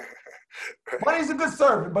 Money's a good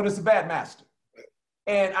servant, but it's a bad master.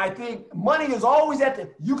 And I think money is always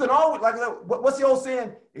you can always, what's the old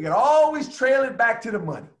saying? You can always trail it back to the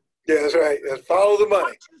money. Yeah, that's right. Follow the money.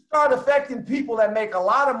 Once you start affecting people that make a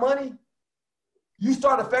lot of money, you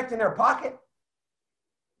start affecting their pocket.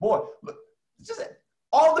 Boy, look, just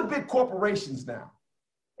all the big corporations now,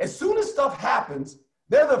 as soon as stuff happens,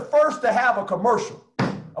 they're the first to have a commercial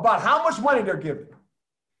about how much money they're giving.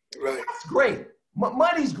 Right. That's great.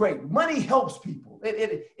 Money's great. Money helps people.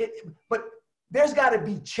 But there's got to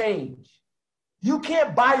be change. You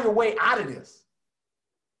can't buy your way out of this.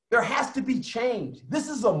 There has to be change. This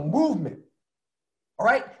is a movement. All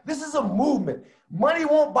right? This is a movement. Money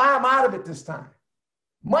won't buy them out of it this time.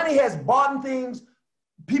 Money has bought things,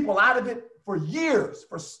 people out of it for years,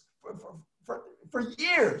 for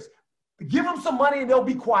years. Give them some money and they'll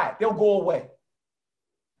be quiet. They'll go away.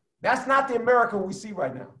 That's not the America we see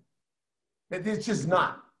right now. It's just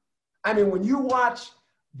not. I mean, when you watch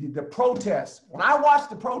the protests, when I watch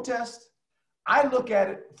the protests, I look at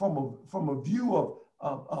it from a view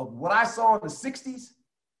of what I saw in the 60s.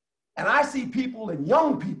 And I see people and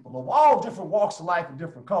young people of all different walks of life and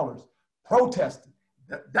different colors protesting.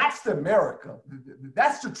 That's the America.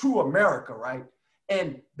 That's the true America, right?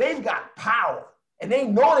 And they've got power. And they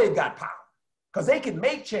know they've got power because they can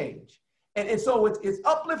make change. And so it's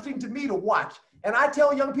uplifting to me to watch. And I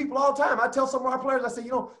tell young people all the time, I tell some of our players, I say,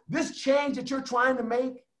 you know, this change that you're trying to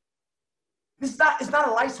make, it's not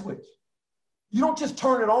a light switch. You don't just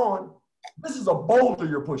turn it on. This is a boulder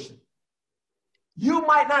you're pushing. You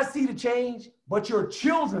might not see the change, but your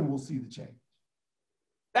children will see the change.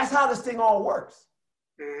 That's how this thing all works.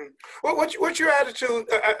 Mm-hmm. Well, what's your attitude?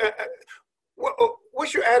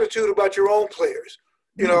 What's your attitude about your own players?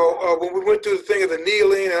 You know, when we went through the thing of the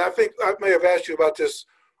kneeling, and I think I may have asked you about this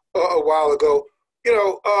a while ago. You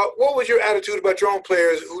know, what was your attitude about your own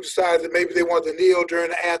players who decided that maybe they wanted to kneel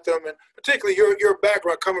during the anthem, and particularly your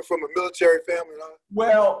background coming from a military family?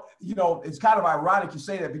 Well, you know, it's kind of ironic you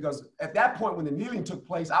say that because at that point when the kneeling took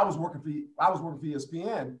place, I was working for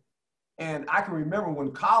ESPN, and I can remember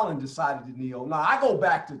when Colin decided to kneel. Now I go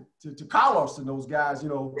back to Carlos and those guys, you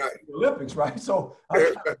know, right. The Olympics, right? So,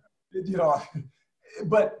 you know,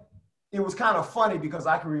 but it was kind of funny because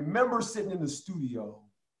I can remember sitting in the studio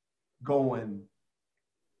going,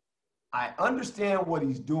 I understand what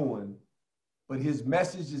he's doing, but his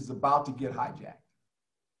message is about to get hijacked.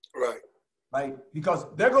 Right. Right? Because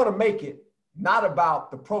they're going to make it not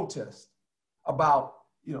about the protest, about,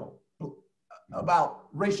 you know, about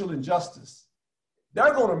racial injustice.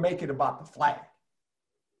 They're going to make it about the flag.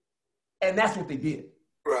 And that's what they did.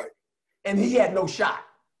 Right. And he had no shot.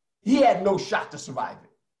 He had no shot to survive it.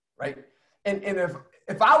 Right. And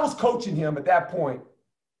if I was coaching him at that point,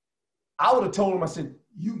 I would have told him, I said,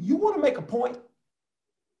 you want to make a point?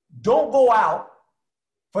 Don't go out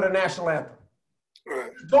for the national anthem.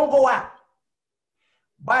 Right. Don't go out.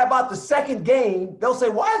 By about the second game, they'll say,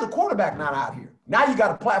 why is the quarterback not out here? Now you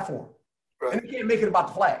got a platform. Right. And you can't make it about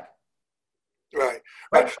the flag. Right.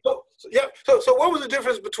 Right. So, yeah. So what was the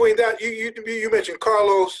difference between that? You mentioned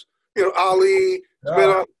Carlos, you know, Ali,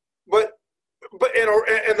 but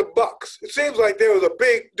and the Bucks. It seems like there was a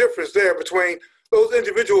big difference there between those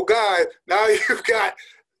individual guys. Now you've got,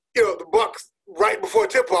 you know, the Bucks right before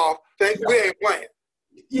tip-off saying we ain't playing.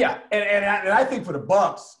 Yeah, and I think for the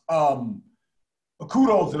Bucks,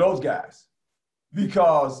 kudos to those guys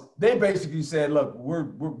because they basically said, look,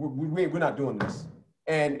 we're not doing this.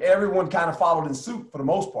 And everyone kind of followed in suit for the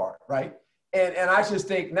most part, right? And I just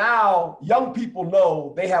think now young people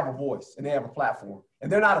know they have a voice and they have a platform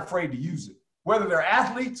and they're not afraid to use it. Whether they're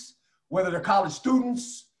athletes, whether they're college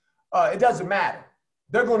students, it doesn't matter.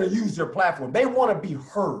 They're going to use their platform. They want to be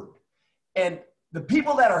heard. And the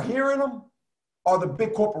people that are hearing them are the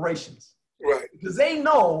big corporations. Right. Because they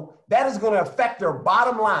know that is going to affect their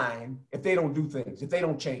bottom line if they don't do things, if they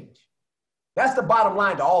don't change. That's the bottom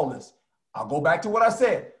line to all this. I'll go back to what I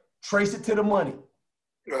said. Trace it to the money.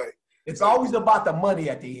 Right. It's always about the money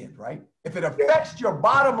at the end, right? If it affects your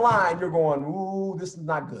bottom line, you're going, ooh, this is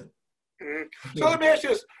not good. Mm-hmm. So let me ask you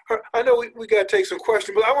this. I know we got to take some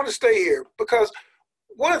questions, but I want to stay here because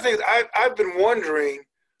one of the things I've been wondering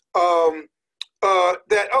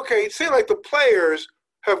that, okay, it seems like the players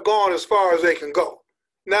have gone as far as they can go.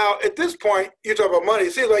 Now, at this point, you talk about money.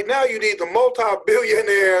 It seems like now you need the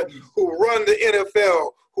multi-billionaire who run the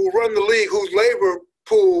NFL, who run the league, whose labor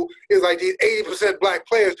pool is like these 80% black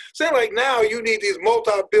players. Seems like now you need these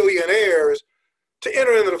multi-billionaires to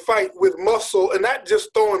enter into the fight with muscle and not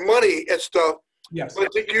just throwing money at stuff, yes,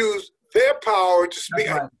 but to use their power to speak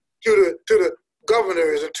right. to the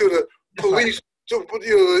governors and to the police, right.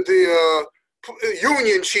 To the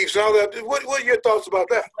union chiefs and all that. What are your thoughts about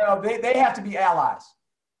that? Well, they have to be allies.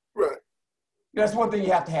 Right. That's one thing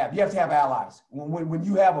you have to have. You have to have allies. When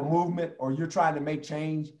you have a movement or you're trying to make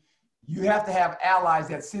change, you have to have allies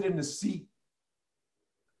that sit in the seat,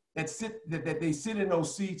 that they sit in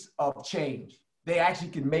those seats of change. They actually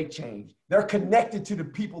can make change. They're connected to the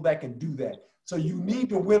people that can do that. So you need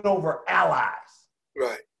to win over allies.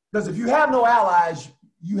 Right. Because if you have no allies,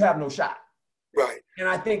 you have no shot. Right. And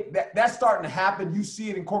I think that's starting to happen. You see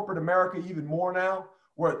it in corporate America even more now,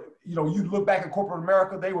 where, you know, you look back at corporate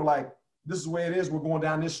America, they were like, this is the way it is. We're going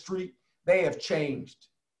down this street. They have changed.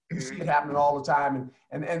 You see it happening all the time.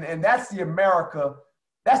 And that's the America.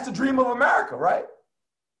 That's the dream of America, right?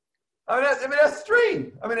 I mean, that's the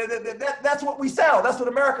dream. I mean, that's what we sell. That's what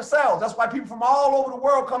America sells. That's why people from all over the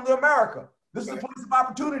world come to America. This is a place of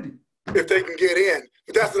opportunity. If they can get in.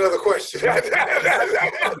 But that's another question. That's another,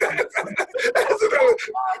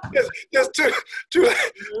 just two,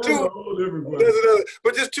 there's another,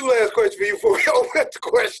 but just two last questions for you before we open up the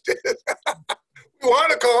questions. We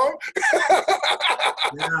want to come.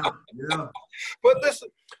 Yeah. But listen,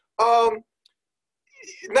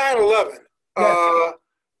 9/11,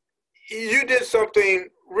 you did something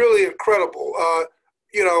really incredible.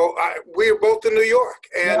 You know, we were both in New York,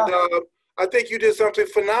 and I think you did something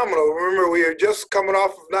phenomenal. Remember, we were just coming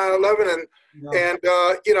off of 9/11, and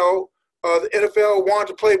you know, the NFL wanted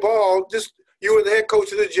to play ball. Just you were the head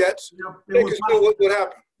coach of the Jets. Take us through what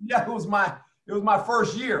happened. Yeah, it was my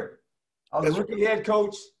first year. I was a rookie head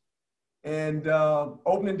coach, and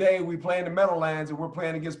opening day we played in the Meadowlands, and we're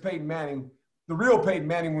playing against Peyton Manning, the real Peyton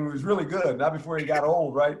Manning when he was really good, not before he got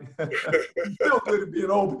old, right? He's still good at being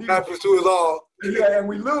old. Not pursue his all. Yeah, and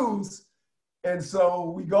we lose. And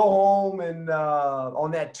so we go home, and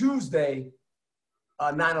on that Tuesday,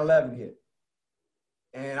 9/11 hit.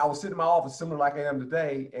 And I was sitting in my office similar like I am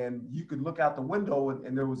today, and you could look out the window,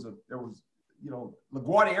 and there was, you know,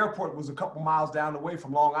 LaGuardia Airport was a couple miles down the way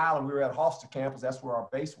from Long Island. We were at Hofstra campus. That's where our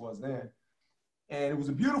base was then. And it was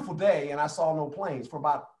a beautiful day, and I saw no planes. For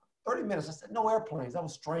about 30 minutes, I said, no airplanes. That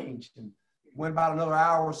was strange. And went about another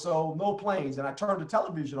hour or so, no planes. And I turned the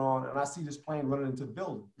television on, and I see this plane running into the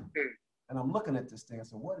building. And I'm looking at this thing. I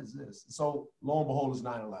said, what is this? And so lo and behold, it's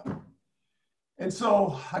 9/11. And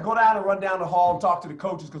so I go down and run down the hall and talk to the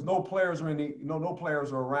coaches because no players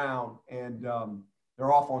are around. And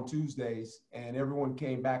they're off on Tuesdays. And everyone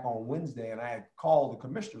came back on Wednesday. And I had called the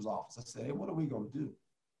commissioner's office. I said, hey, what are we going to do?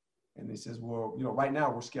 And they says, well, you know, right now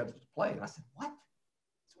we're scheduled to play. And I said, what?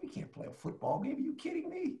 So we can't play a football game. Are you kidding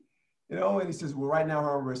me? You know, and he says, well, right now,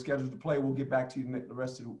 Herm, we're scheduled to play. We'll get back to you the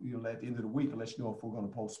rest of the, you know, at the end of the week and let you know if we're going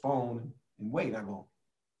to postpone and wait. And I go,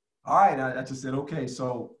 all right. And I just said, okay.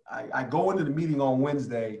 So I go into the meeting on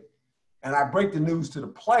Wednesday and I break the news to the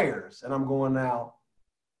players. And I'm going, now,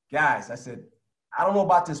 guys, I said, I don't know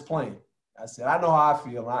about this plane. I said, I know how I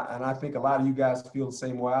feel. And I think a lot of you guys feel the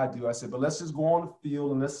same way I do. I said, but let's just go on the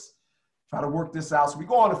field and let's try to work this out. So we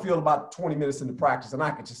go on the field about 20 minutes into practice and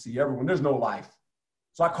I could just see everyone. There's no life.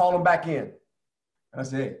 So I call them back in. And I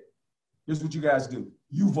said, hey, here's what you guys do.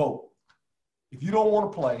 You vote. If you don't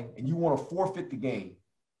want to play and you want to forfeit the game,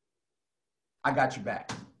 I got your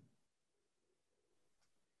back.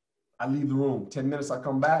 I leave the room. 10 minutes, I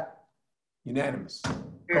come back. Unanimous.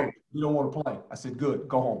 Coach, you don't want to play. I said, good.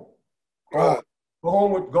 Go home.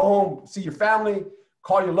 Go home. See your family.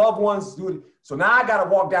 Call your loved ones. Do it. So now I got to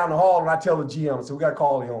walk down the hall and I tell the GM, so we got to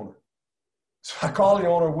call the owner. So I call the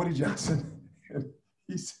owner, Woody Johnson.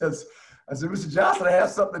 He says, I said, Mr. Johnson, I have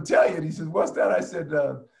something to tell you. And he says, what's that? I said,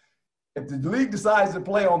 if the league decides to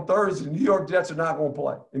play on Thursday, the New York Jets are not going to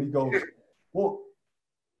play. And he goes, well,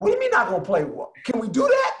 what do you mean not going to play? Well, can we do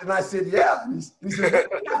that? And I said, yeah. And he said,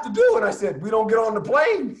 what do we have to do? And I said, we don't get on the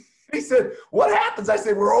plane. He said, what happens? I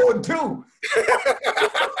said, we're 0-2. I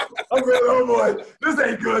said, oh boy, this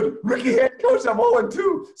ain't good. Rookie head coach, I'm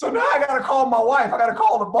 0-2. So now I got to call my wife. I got to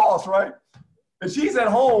call the boss, right? And she's at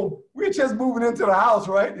home. We're just moving into the house,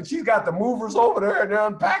 right? And she's got the movers over there and they're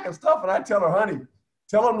unpacking stuff. And I tell her, honey,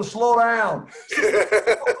 tell them to slow down.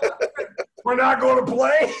 We're not going to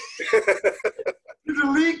play. Did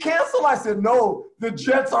the league cancel? I said, no, the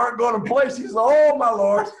Jets aren't going to play. She said, oh, my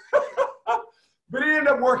Lord. But it ended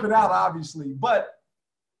up working out, obviously. But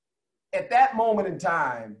at that moment in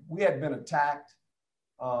time, we had been attacked.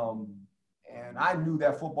 And I knew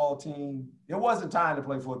that football team, it wasn't time to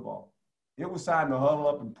play football. It was time to huddle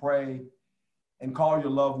up and pray and call your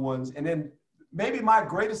loved ones. And then maybe my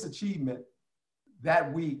greatest achievement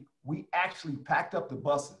that week, we actually packed up the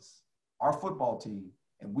buses, our football team,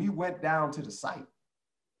 and we went down to the site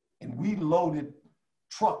and we loaded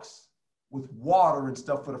trucks with water and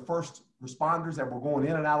stuff for the first responders that were going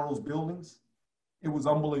in and out of those buildings. It was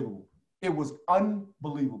unbelievable. It was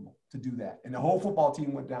unbelievable to do that. And the whole football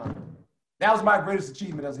team went down. That was my greatest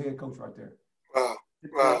achievement as a head coach right there. Wow.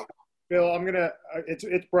 Wow. Bill,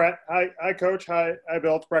 it's Brett. Hi, Coach. Hi,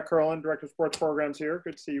 Bill. It's Brett Curlin, Director of Sports Programs here.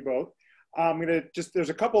 Good to see you both. There's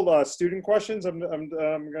a couple student questions. I feel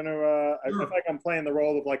like I'm playing the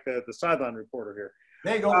role of like the sideline reporter here.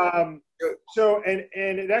 There you go. So, and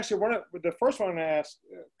it actually, the first one I asked,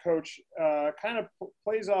 Coach, kind of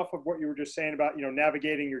plays off of what you were just saying about,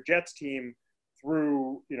 navigating your Jets team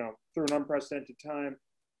through an unprecedented time.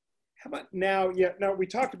 How about now? Yeah, no, we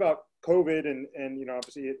talked about COVID and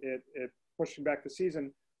obviously it pushing back the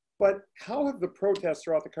season, but how have the protests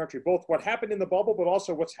throughout the country, both what happened in the bubble, but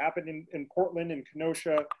also what's happened in Portland and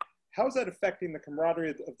Kenosha, how is that affecting the camaraderie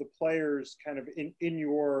of the players kind of in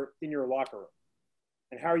your locker room?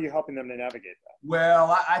 And how are you helping them to navigate that?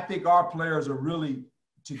 Well, I think our players are really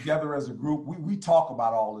together as a group. We talk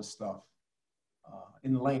about all this stuff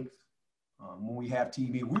in length when we have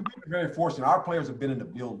TV. We've been very fortunate. Our players have been in the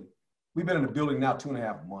building. We've been in the building now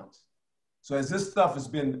 2.5 months. So as this stuff has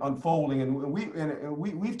been unfolding, and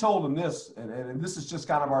we've told them this, and this is just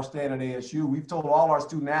kind of our stand at ASU. We've told all our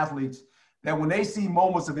student athletes that when they see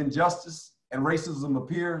moments of injustice and racism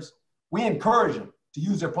appears, we encourage them to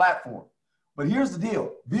use their platform. But here's the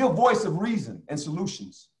deal, be a voice of reason and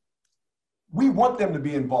solutions. We want them to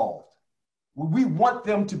be involved. We want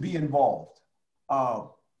them to be involved.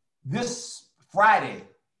 This Friday,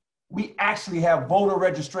 we actually have voter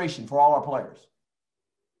registration for all our players.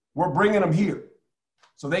 We're bringing them here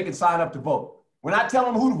so they can sign up to vote. We're not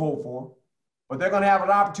telling them who to vote for, but they're gonna have an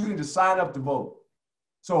opportunity to sign up to vote.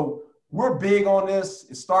 So we're big on this.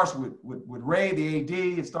 It starts with Ray, the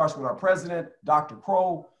AD. It starts with our president, Dr.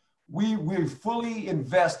 Crow. We fully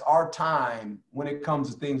invest our time when it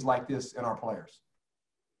comes to things like this in our players.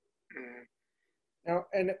 Now,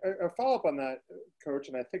 and a follow-up on that, Coach,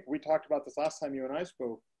 and I think we talked about this last time you and I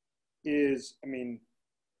spoke, is, I mean,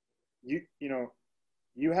 you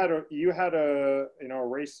had a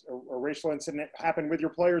racial incident happen with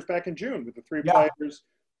your players back in June with the three players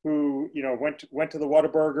who, went to the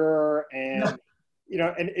Whataburger and,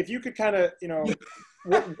 and if you could kind of,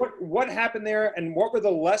 what happened there and what were the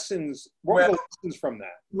lessons? What were the lessons from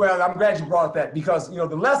that? Well, I'm glad you brought up that because, the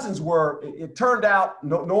lessons were, it turned out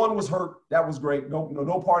no one was hurt. That was great.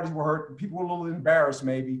 No parties were hurt. People were a little embarrassed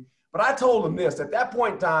maybe. But I told them this, at that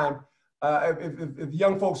point in time, if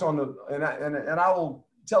young folks and I will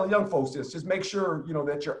tell young folks this, just make sure,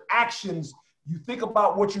 that your actions, you think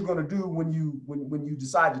about what you're going to do when you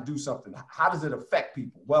decide to do something. How does it affect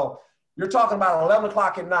people? Well, you're talking about 11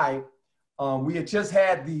 o'clock at night. We had just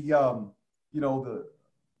had the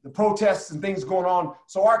protests and things going on.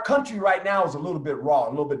 So our country right now is a little bit raw,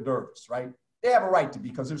 a little bit nervous, right? They have a right to be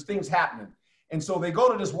because there's things happening. And so they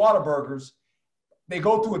go to this Whataburgers, they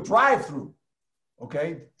go through a drive-through,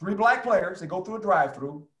 okay? 3 black players, they go through a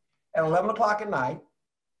drive-through at 11 o'clock at night.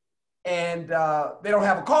 And they don't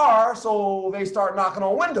have a car, so they start knocking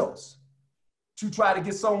on windows to try to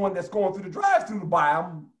get someone that's going through the drive-through to buy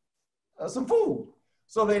them some food.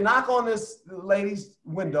 So they knock on this lady's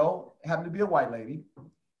window, happened to be a white lady,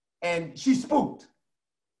 and she's spooked,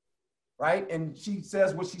 right? And she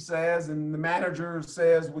says what she says, and the manager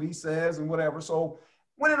says what he says and whatever. So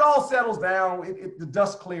when it all settles down, the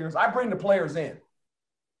dust clears, I bring the players in.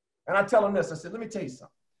 And I tell them this, I said, let me tell you something.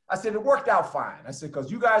 I said, it worked out fine. I said,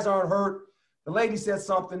 because you guys aren't hurt. The lady said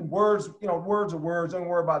something, words are words, don't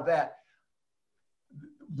worry about that.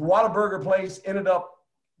 The Whataburger place ended up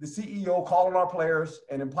the CEO calling our players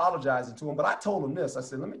and apologizing to them. But I told them this, I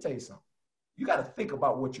said, let me tell you something. You got to think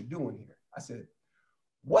about what you're doing here. I said,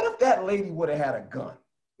 what if that lady would have had a gun?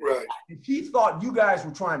 Right. And she thought you guys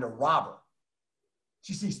were trying to rob her.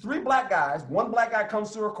 She sees 3 black guys. 1 black guy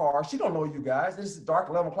comes to her car. She don't know you guys. This is dark,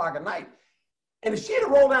 11 o'clock at night. And if she had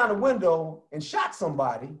rolled down the window and shot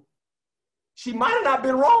somebody, she might have not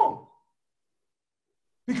been wrong.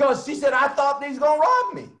 Because she said, I thought they was going to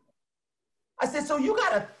rob me. I said, so you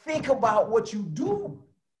got to think about what you do.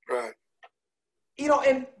 Right.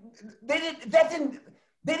 And they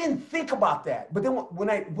didn't think about that. But then when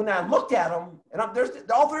I looked at them, and there's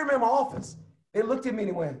all 3 of them in my office, they looked at me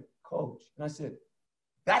and they went, Coach. And I said,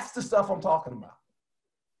 that's the stuff I'm talking about.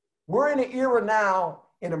 We're in an era now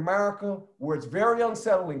in America where it's very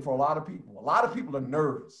unsettling for a lot of people. A lot of people are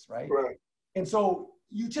nervous, right? Right. And so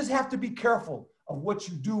you just have to be careful of what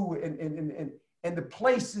you do and the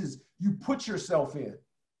places you put yourself in.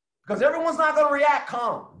 Because everyone's not going to react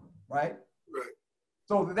calm, right? Right.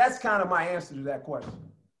 So that's kind of my answer to that question.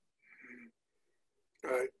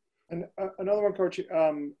 Right. And another one, Coach.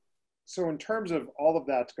 So in terms of all of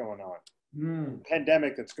that's going on,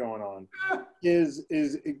 pandemic that's going on, is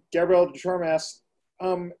Gabrielle Deschorme asks,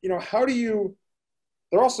 how do you?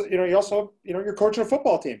 They're also, you're coaching a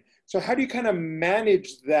football team. So how do you kind of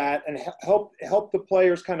manage that and help the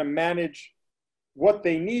players kind of manage what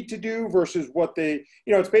they need to do versus what they,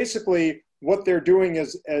 it's basically what they're doing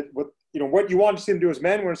is what what you want to see them do as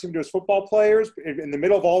men, want to see them do as football players in the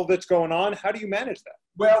middle of all that's going on? How do you manage that?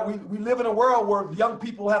 Well, we live in a world where young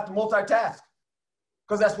people have to multitask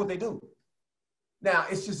because that's what they do. Now,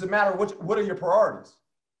 it's just a matter of what are your priorities,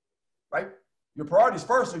 right? Your priorities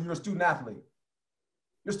first are you're a student athlete.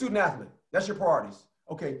 You're a student athlete. That's your priorities.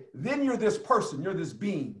 Okay, then you're this person. You're this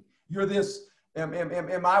being. You're this,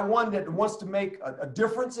 am I one that wants to make a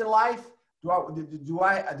difference in life? Do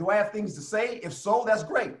I have things to say? If so, that's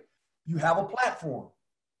great. You have a platform.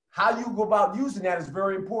 How you go about using that is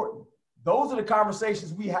very important. Those are the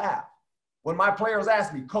conversations we have. When my players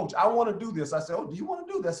ask me, Coach, I want to do this. I say, oh, do you want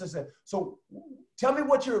to do this? I said, so tell me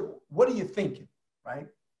what are you thinking, right?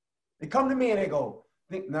 They come to me and they go,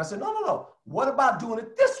 and I said, no. What about doing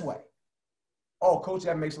it this way? Oh, Coach,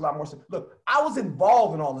 that makes a lot more sense. Look, I was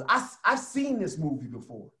involved in all this. I've seen this movie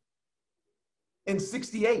before. In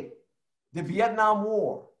 '68, the Vietnam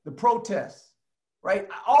War, the protests, right?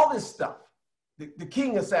 All this stuff, the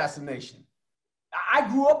King assassination. I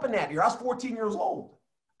grew up in that year. I was 14 years old.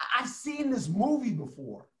 I've seen this movie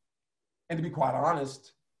before. And to be quite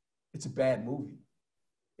honest, it's a bad movie.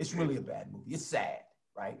 It's really a bad movie. It's sad,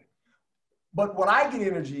 right? But when I get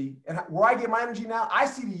energy, and where I get my energy now, I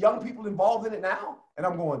see the young people involved in it now, and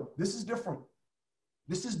I'm going, this is different.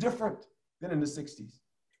 This is different than in the 60s.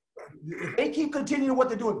 If they keep continuing what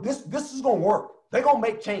they're doing, this is going to work. They're going to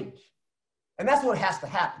make change. And that's what has to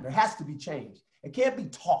happen. There has to be change. It can't be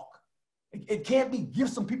talk. It can't be give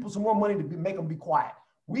some people some more money to make them be quiet.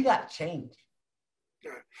 We got to change.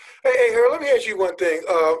 Hey, Herm, let me ask you one thing.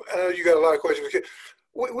 I know you got a lot of questions.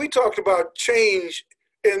 We talked about change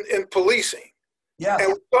in policing. Yeah.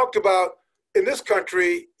 And we talked about in this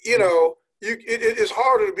country, it's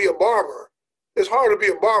harder to be a barber. It's harder to be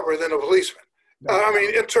a barber than a policeman. I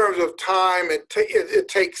mean, in terms of time it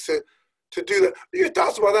takes to do that. Your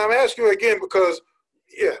thoughts about that? I'm asking you again because,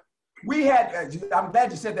 yeah. We had, I'm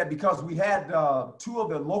glad you said that because we had two of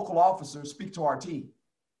the local officers speak to our team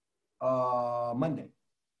Monday.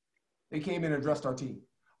 They came in and addressed our team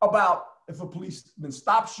about if a policeman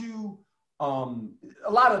stops you, a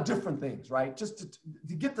lot of different things, right? Just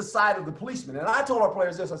to get the side of the policeman. And I told our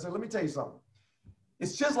players this, I said, let me tell you something.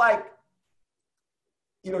 It's just like,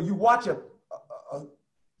 you watch a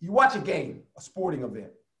game, a sporting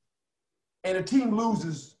event, and a team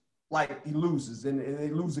loses, like he loses and they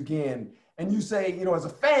lose again. And you say, as a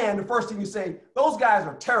fan, the first thing you say, those guys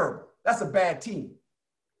are terrible. That's a bad team.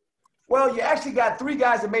 Well, you actually got 3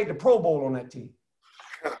 guys that made the Pro Bowl on that team.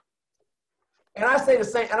 And I say the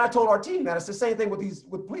same, and I told our team that it's the same thing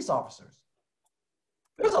with police officers.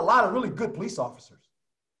 There's a lot of really good police officers.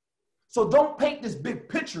 So don't paint this big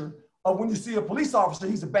picture of when you see a police officer,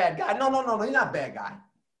 he's a bad guy. No, he's not a bad guy.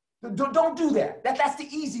 Don't do that. That's the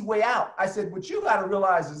easy way out. I said, what you got to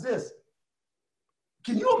realize is this.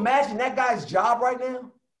 Can you imagine that guy's job right now?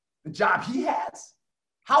 The job he has?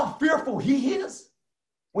 How fearful he is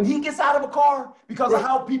when he gets out of a car because of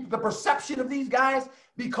how the perception of these guys,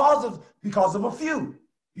 because of a few.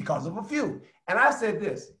 And I said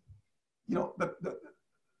this, the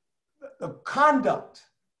conduct,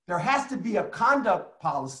 there has to be a conduct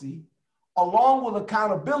policy along with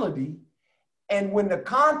accountability. And when the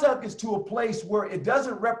conduct is to a place where it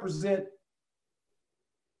doesn't represent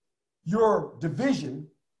your division,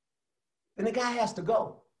 then the guy has to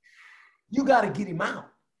go. You got to get him out.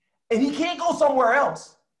 And he can't go somewhere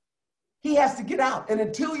else. He has to get out. And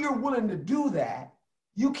until you're willing to do that,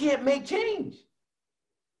 you can't make change.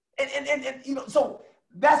 And so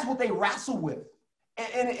that's what they wrestle with.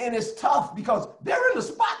 And it's tough because they're in the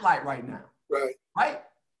spotlight right now. Right. I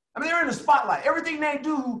mean, they're in the spotlight. Everything they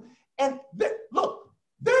do, and look,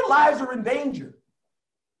 their lives are in danger.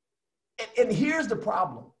 And here's the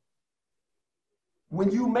problem.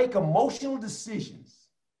 When you make emotional decisions,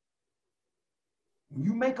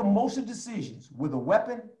 with a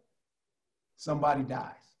weapon, somebody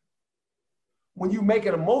dies. When you make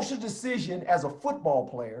an emotional decision as a football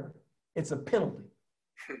player, it's a penalty.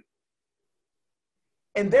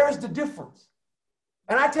 And there's the difference.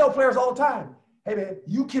 And I tell players all the time, hey man,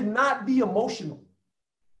 you cannot be emotional.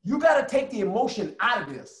 You got to take the emotion out of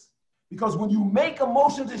this. Because when you make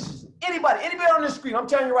emotional decisions, anybody on this screen, I'm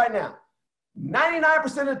telling you right now, 99%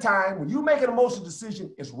 of the time, when you make an emotional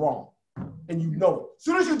decision, it's wrong. And you know it. As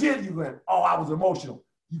soon as you did, you went, oh, I was emotional.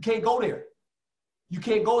 You can't go there.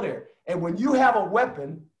 And when you have a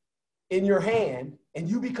weapon in your hand and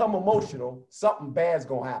you become emotional, something bad's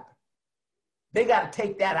going to happen. They got to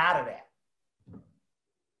take that out of that.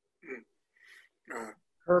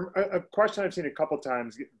 Herm, a question I've seen a couple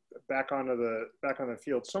times back on the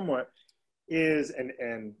field somewhat is,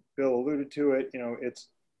 and Bill alluded to it, it's,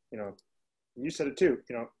 you said it too,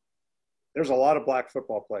 there's a lot of black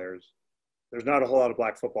football players. There's not a whole lot of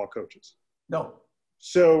black football coaches. No.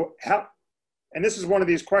 So and this is one of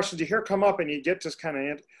these questions you hear come up and you get just kind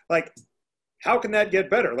of like, how can that get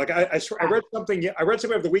better? Like I read something over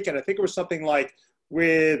the weekend. I think it was something like,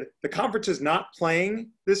 with the conferences not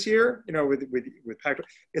playing this year, with Pac-12,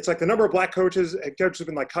 it's like the number of black coaches have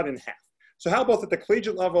been like cut in half. So how both at the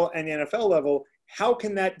collegiate level and the NFL level, how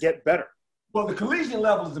can that get better? Well, the collegiate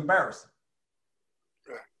level is embarrassing,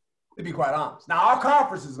 to be quite honest. Now, our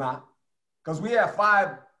conference is not, because we have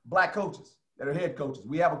 5 black coaches that are head coaches.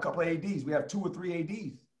 We have a couple of ADs. We have 2 or 3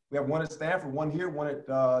 ADs. We have one at Stanford, one here, one at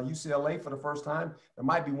UCLA for the first time. There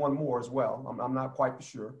might be one more as well. I'm not quite for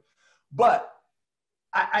sure. But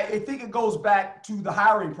I think it goes back to the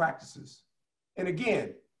hiring practices. And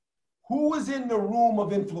again, who is in the room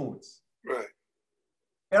of influence? Right.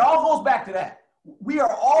 It all goes back to that. We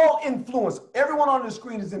are all influenced. Everyone on the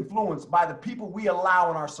screen is influenced by the people we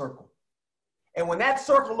allow in our circle. And when that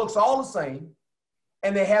circle looks all the same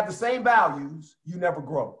and they have the same values, you never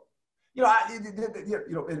grow.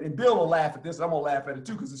 And Bill will laugh at this. I'm gonna laugh at it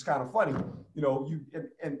too because it's kind of funny. I don't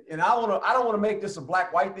want to make this a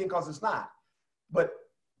black-white thing because it's not. But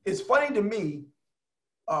it's funny to me.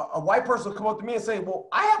 A white person will come up to me and say, "Well,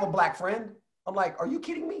 I have a black friend." I'm like, "Are you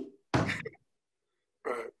kidding me?"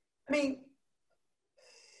 Right. I mean,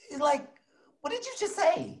 it's like, what did you just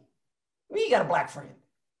say? You got a black friend.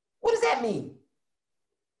 What does that mean?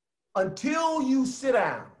 Until you sit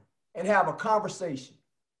down and have a conversation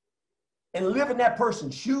and live in that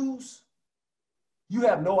person's shoes, you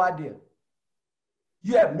have no idea.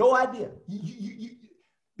 You have no idea.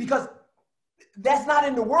 Because that's not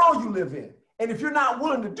in the world you live in. And if you're not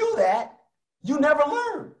willing to do that, you never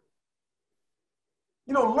learn.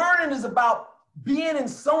 Learning is about being in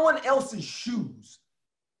someone else's shoes.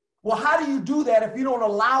 Well, how do you do that if you don't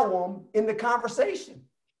allow them in the conversation?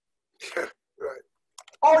 Right.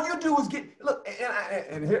 All you do is look,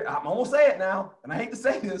 and here, I'm going to say it now, and I hate to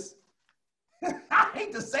say this. I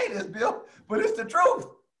hate to say this, Bill, but it's the truth.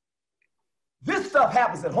 This stuff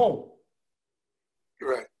happens at home.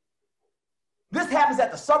 Right. This happens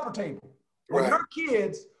at the supper table. When Right. your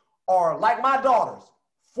kids are like my daughters,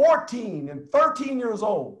 14 and 13 years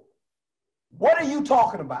old, what are you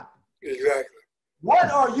talking about? Exactly.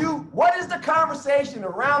 What is the conversation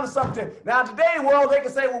around the supper table? Now, today, world, they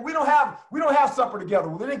can say, well, we don't have supper together.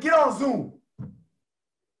 Well, then get on Zoom.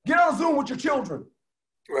 Get on Zoom with your children.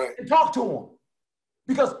 Right. And talk to them.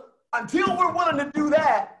 Because until we're willing to do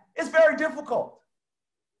that, it's very difficult.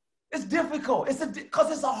 It's difficult.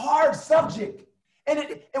 Because it's a hard subject. And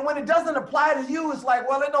when it doesn't apply to you, it's like,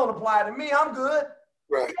 well, it don't apply to me. I'm good.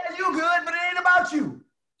 Right. Yeah, you good, but it ain't about you.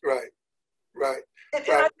 Right. Right. And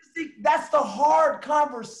I just think that's the hard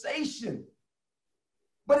conversation.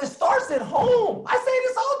 But it starts at home. I say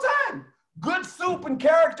this all the time. Good soup and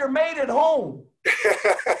character made at home.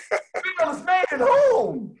 It's made at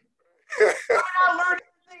home. I learned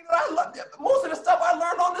everything that I learned. Most of the stuff I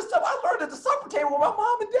learned on this stuff, I learned at the supper table with my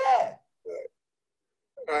mom and dad.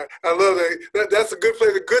 Right. I love that. That's a good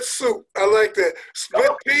flavor. Good soup. I like that.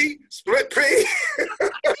 Split pea.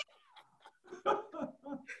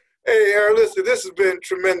 Hey, Aaron, listen, this has been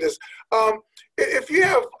tremendous. If you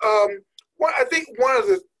have, I think one of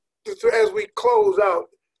the, as we close out,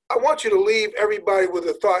 I want you to leave everybody with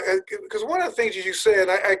a thought, because one of the things you said,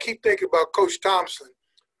 I keep thinking about Coach Thompson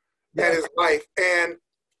and his life, and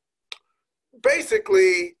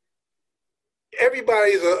basically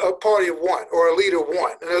everybody's a party of one or a leader of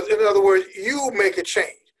one. In other words, you make a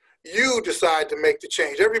change. You decide to make the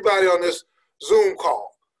change. Everybody on this Zoom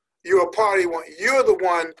call, you're a party of one. You're the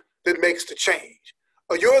one that makes the change.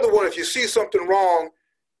 Or you're the one, if you see something wrong,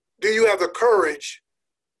 do you have the courage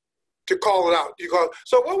to call it out?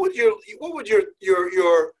 So what would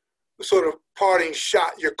your sort of parting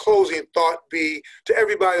shot, your closing thought be to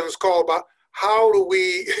everybody on this call about how do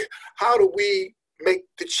we make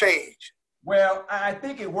the change? Well, I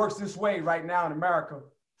think it works this way right now in America.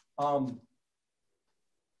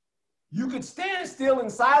 You could stand still in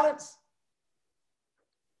silence,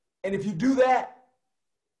 and if you do that,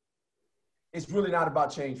 it's really not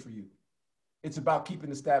about change for you. It's about keeping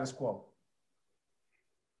the status quo.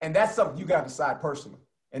 And that's something you got to decide personally.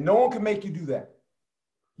 And no one can make you do that.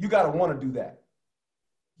 You got to want to do that.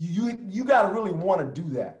 You got to really want to do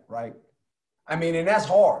that, right? I mean, and that's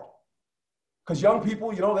hard. Because young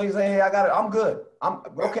people, they say, hey, I'm good. I'm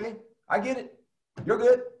okay. I get it. You're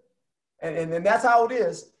good. And that's how it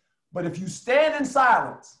is. But if you stand in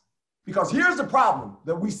silence, because here's the problem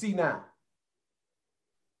that we see now.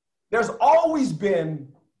 There's always been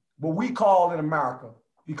what we call in America,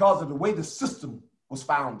 because of the way the system was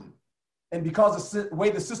founded, and because of the way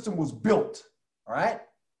the system was built, all right?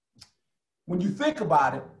 When you think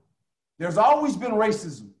about it, there's always been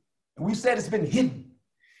racism. And we said it's been hidden.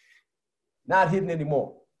 Not hidden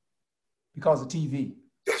anymore because of TV.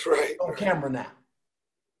 That's right. On camera now.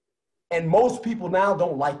 And most people now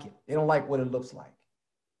don't like it. They don't like what it looks like.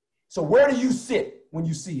 So where do you sit when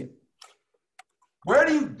you see it?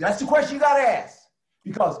 That's the question you gotta ask.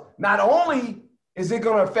 Because not only is it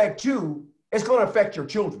gonna affect you, it's gonna affect your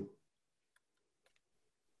children.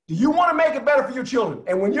 Do you wanna make it better for your children?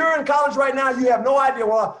 And when you're in college right now, you have no idea,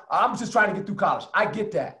 well, I'm just trying to get through college. I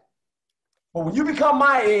get that. But when you become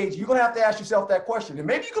my age, you're gonna have to ask yourself that question. And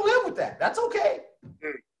maybe you can live with that. That's okay.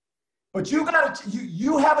 But you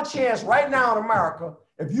have a chance right now in America,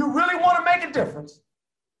 if you really wanna make a difference,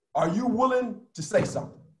 are you willing to say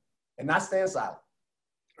something and not stand silent?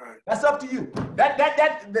 Right. That's up to you.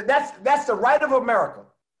 That's the right of America,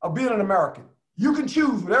 of being an American. You can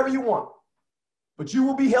choose whatever you want, but you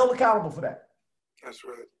will be held accountable for that. That's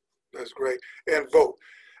right. That's great. And vote.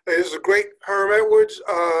 This is a great Herm Edwards.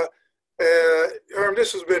 Herm,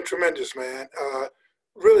 this has been tremendous, man.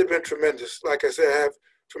 Really been tremendous. Like I said, I have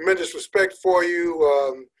tremendous respect for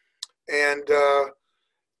you.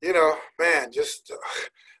 You know, man, just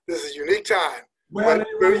this is a unique time. Well,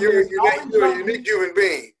 you're a unique human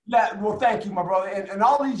being. Yeah, well, thank you, my brother. And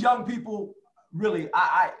all these young people, really,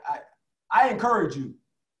 I encourage you.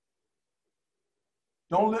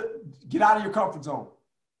 Get out of your comfort zone.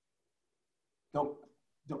 Don't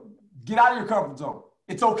get out of your comfort zone.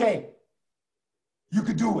 It's okay. You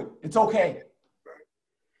could do it. It's okay.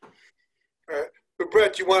 All right. But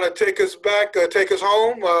Brett, you want to take us back, take us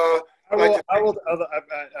home? I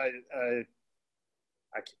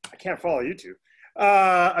can't follow you two.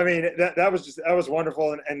 I mean, that was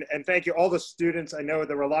wonderful. And thank you, all the students. I know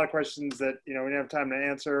there were a lot of questions that, we didn't have time to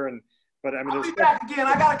answer. But I mean, I'll be back again.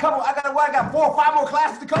 I got 4 or 5 more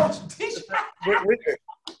classes to coach and teach.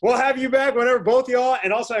 We'll have you back whenever, both y'all.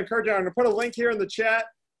 And also I encourage you, I'm going to put a link here in the chat.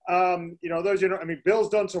 Those, I mean, Bill's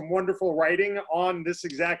done some wonderful writing on this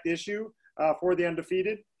exact issue for the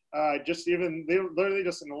undefeated. Literally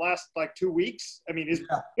just in the last 2 weeks. I mean,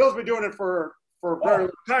 Bill's been doing it for a very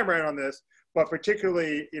long time right on this, but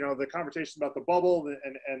particularly, the conversation about the bubble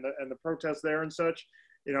and the protests there and such.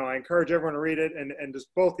 I encourage everyone to read it, and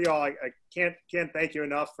just both of y'all, I can't thank you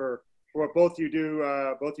enough for what both you do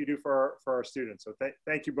for our students. So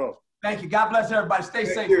thank you both. Thank you. God bless everybody. Stay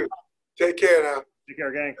safe. You. Take care now. Take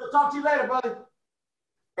care, gang. Talk to you later, buddy.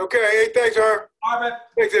 Okay. Hey, thanks, Herm. All right, man.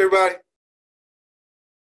 Thanks, everybody.